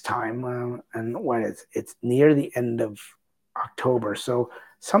next time. And when it's near the end of October, so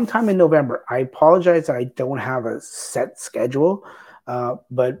sometime in November. I apologize that I don't have a set schedule,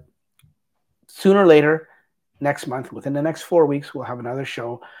 but sooner or later, next month, within the next 4 weeks, we'll have another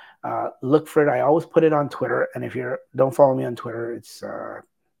show. Look for it. I always put it on Twitter, and if you don't follow me on Twitter, it's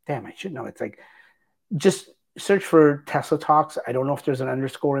damn, I should know. It's like, just search for Tesla Talks. I don't know if there's an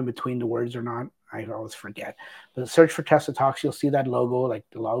underscore in between the words or not. I always forget. But search for Tesla Talks. You'll see that logo, like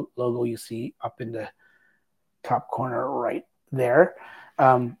the logo you see up in the top corner right there.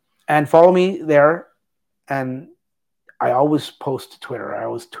 And follow me there. And I always post to Twitter. I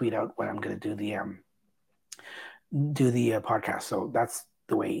always tweet out when I'm going to do the podcast. So that's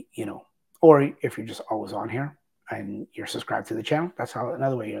the way, or if you're just always on here and you're subscribed to the channel, that's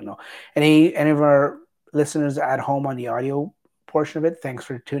another way you'll know. Any of our listeners at home on the audio portion of it, thanks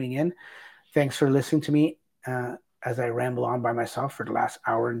for tuning in. Thanks for listening to me as I ramble on by myself for the last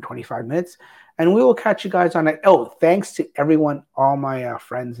hour and 25 minutes. And we will catch you guys on it. Oh, thanks to everyone, all my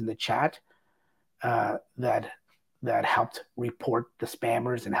friends in the chat that helped report the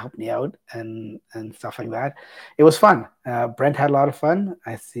spammers and helped me out and stuff like that. It was fun. Brent had a lot of fun.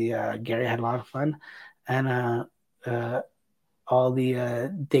 I see Gary had a lot of fun. And all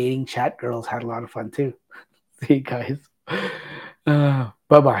the dating chat girls had a lot of fun too. See you guys. Bye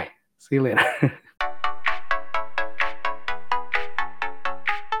bye. See you later.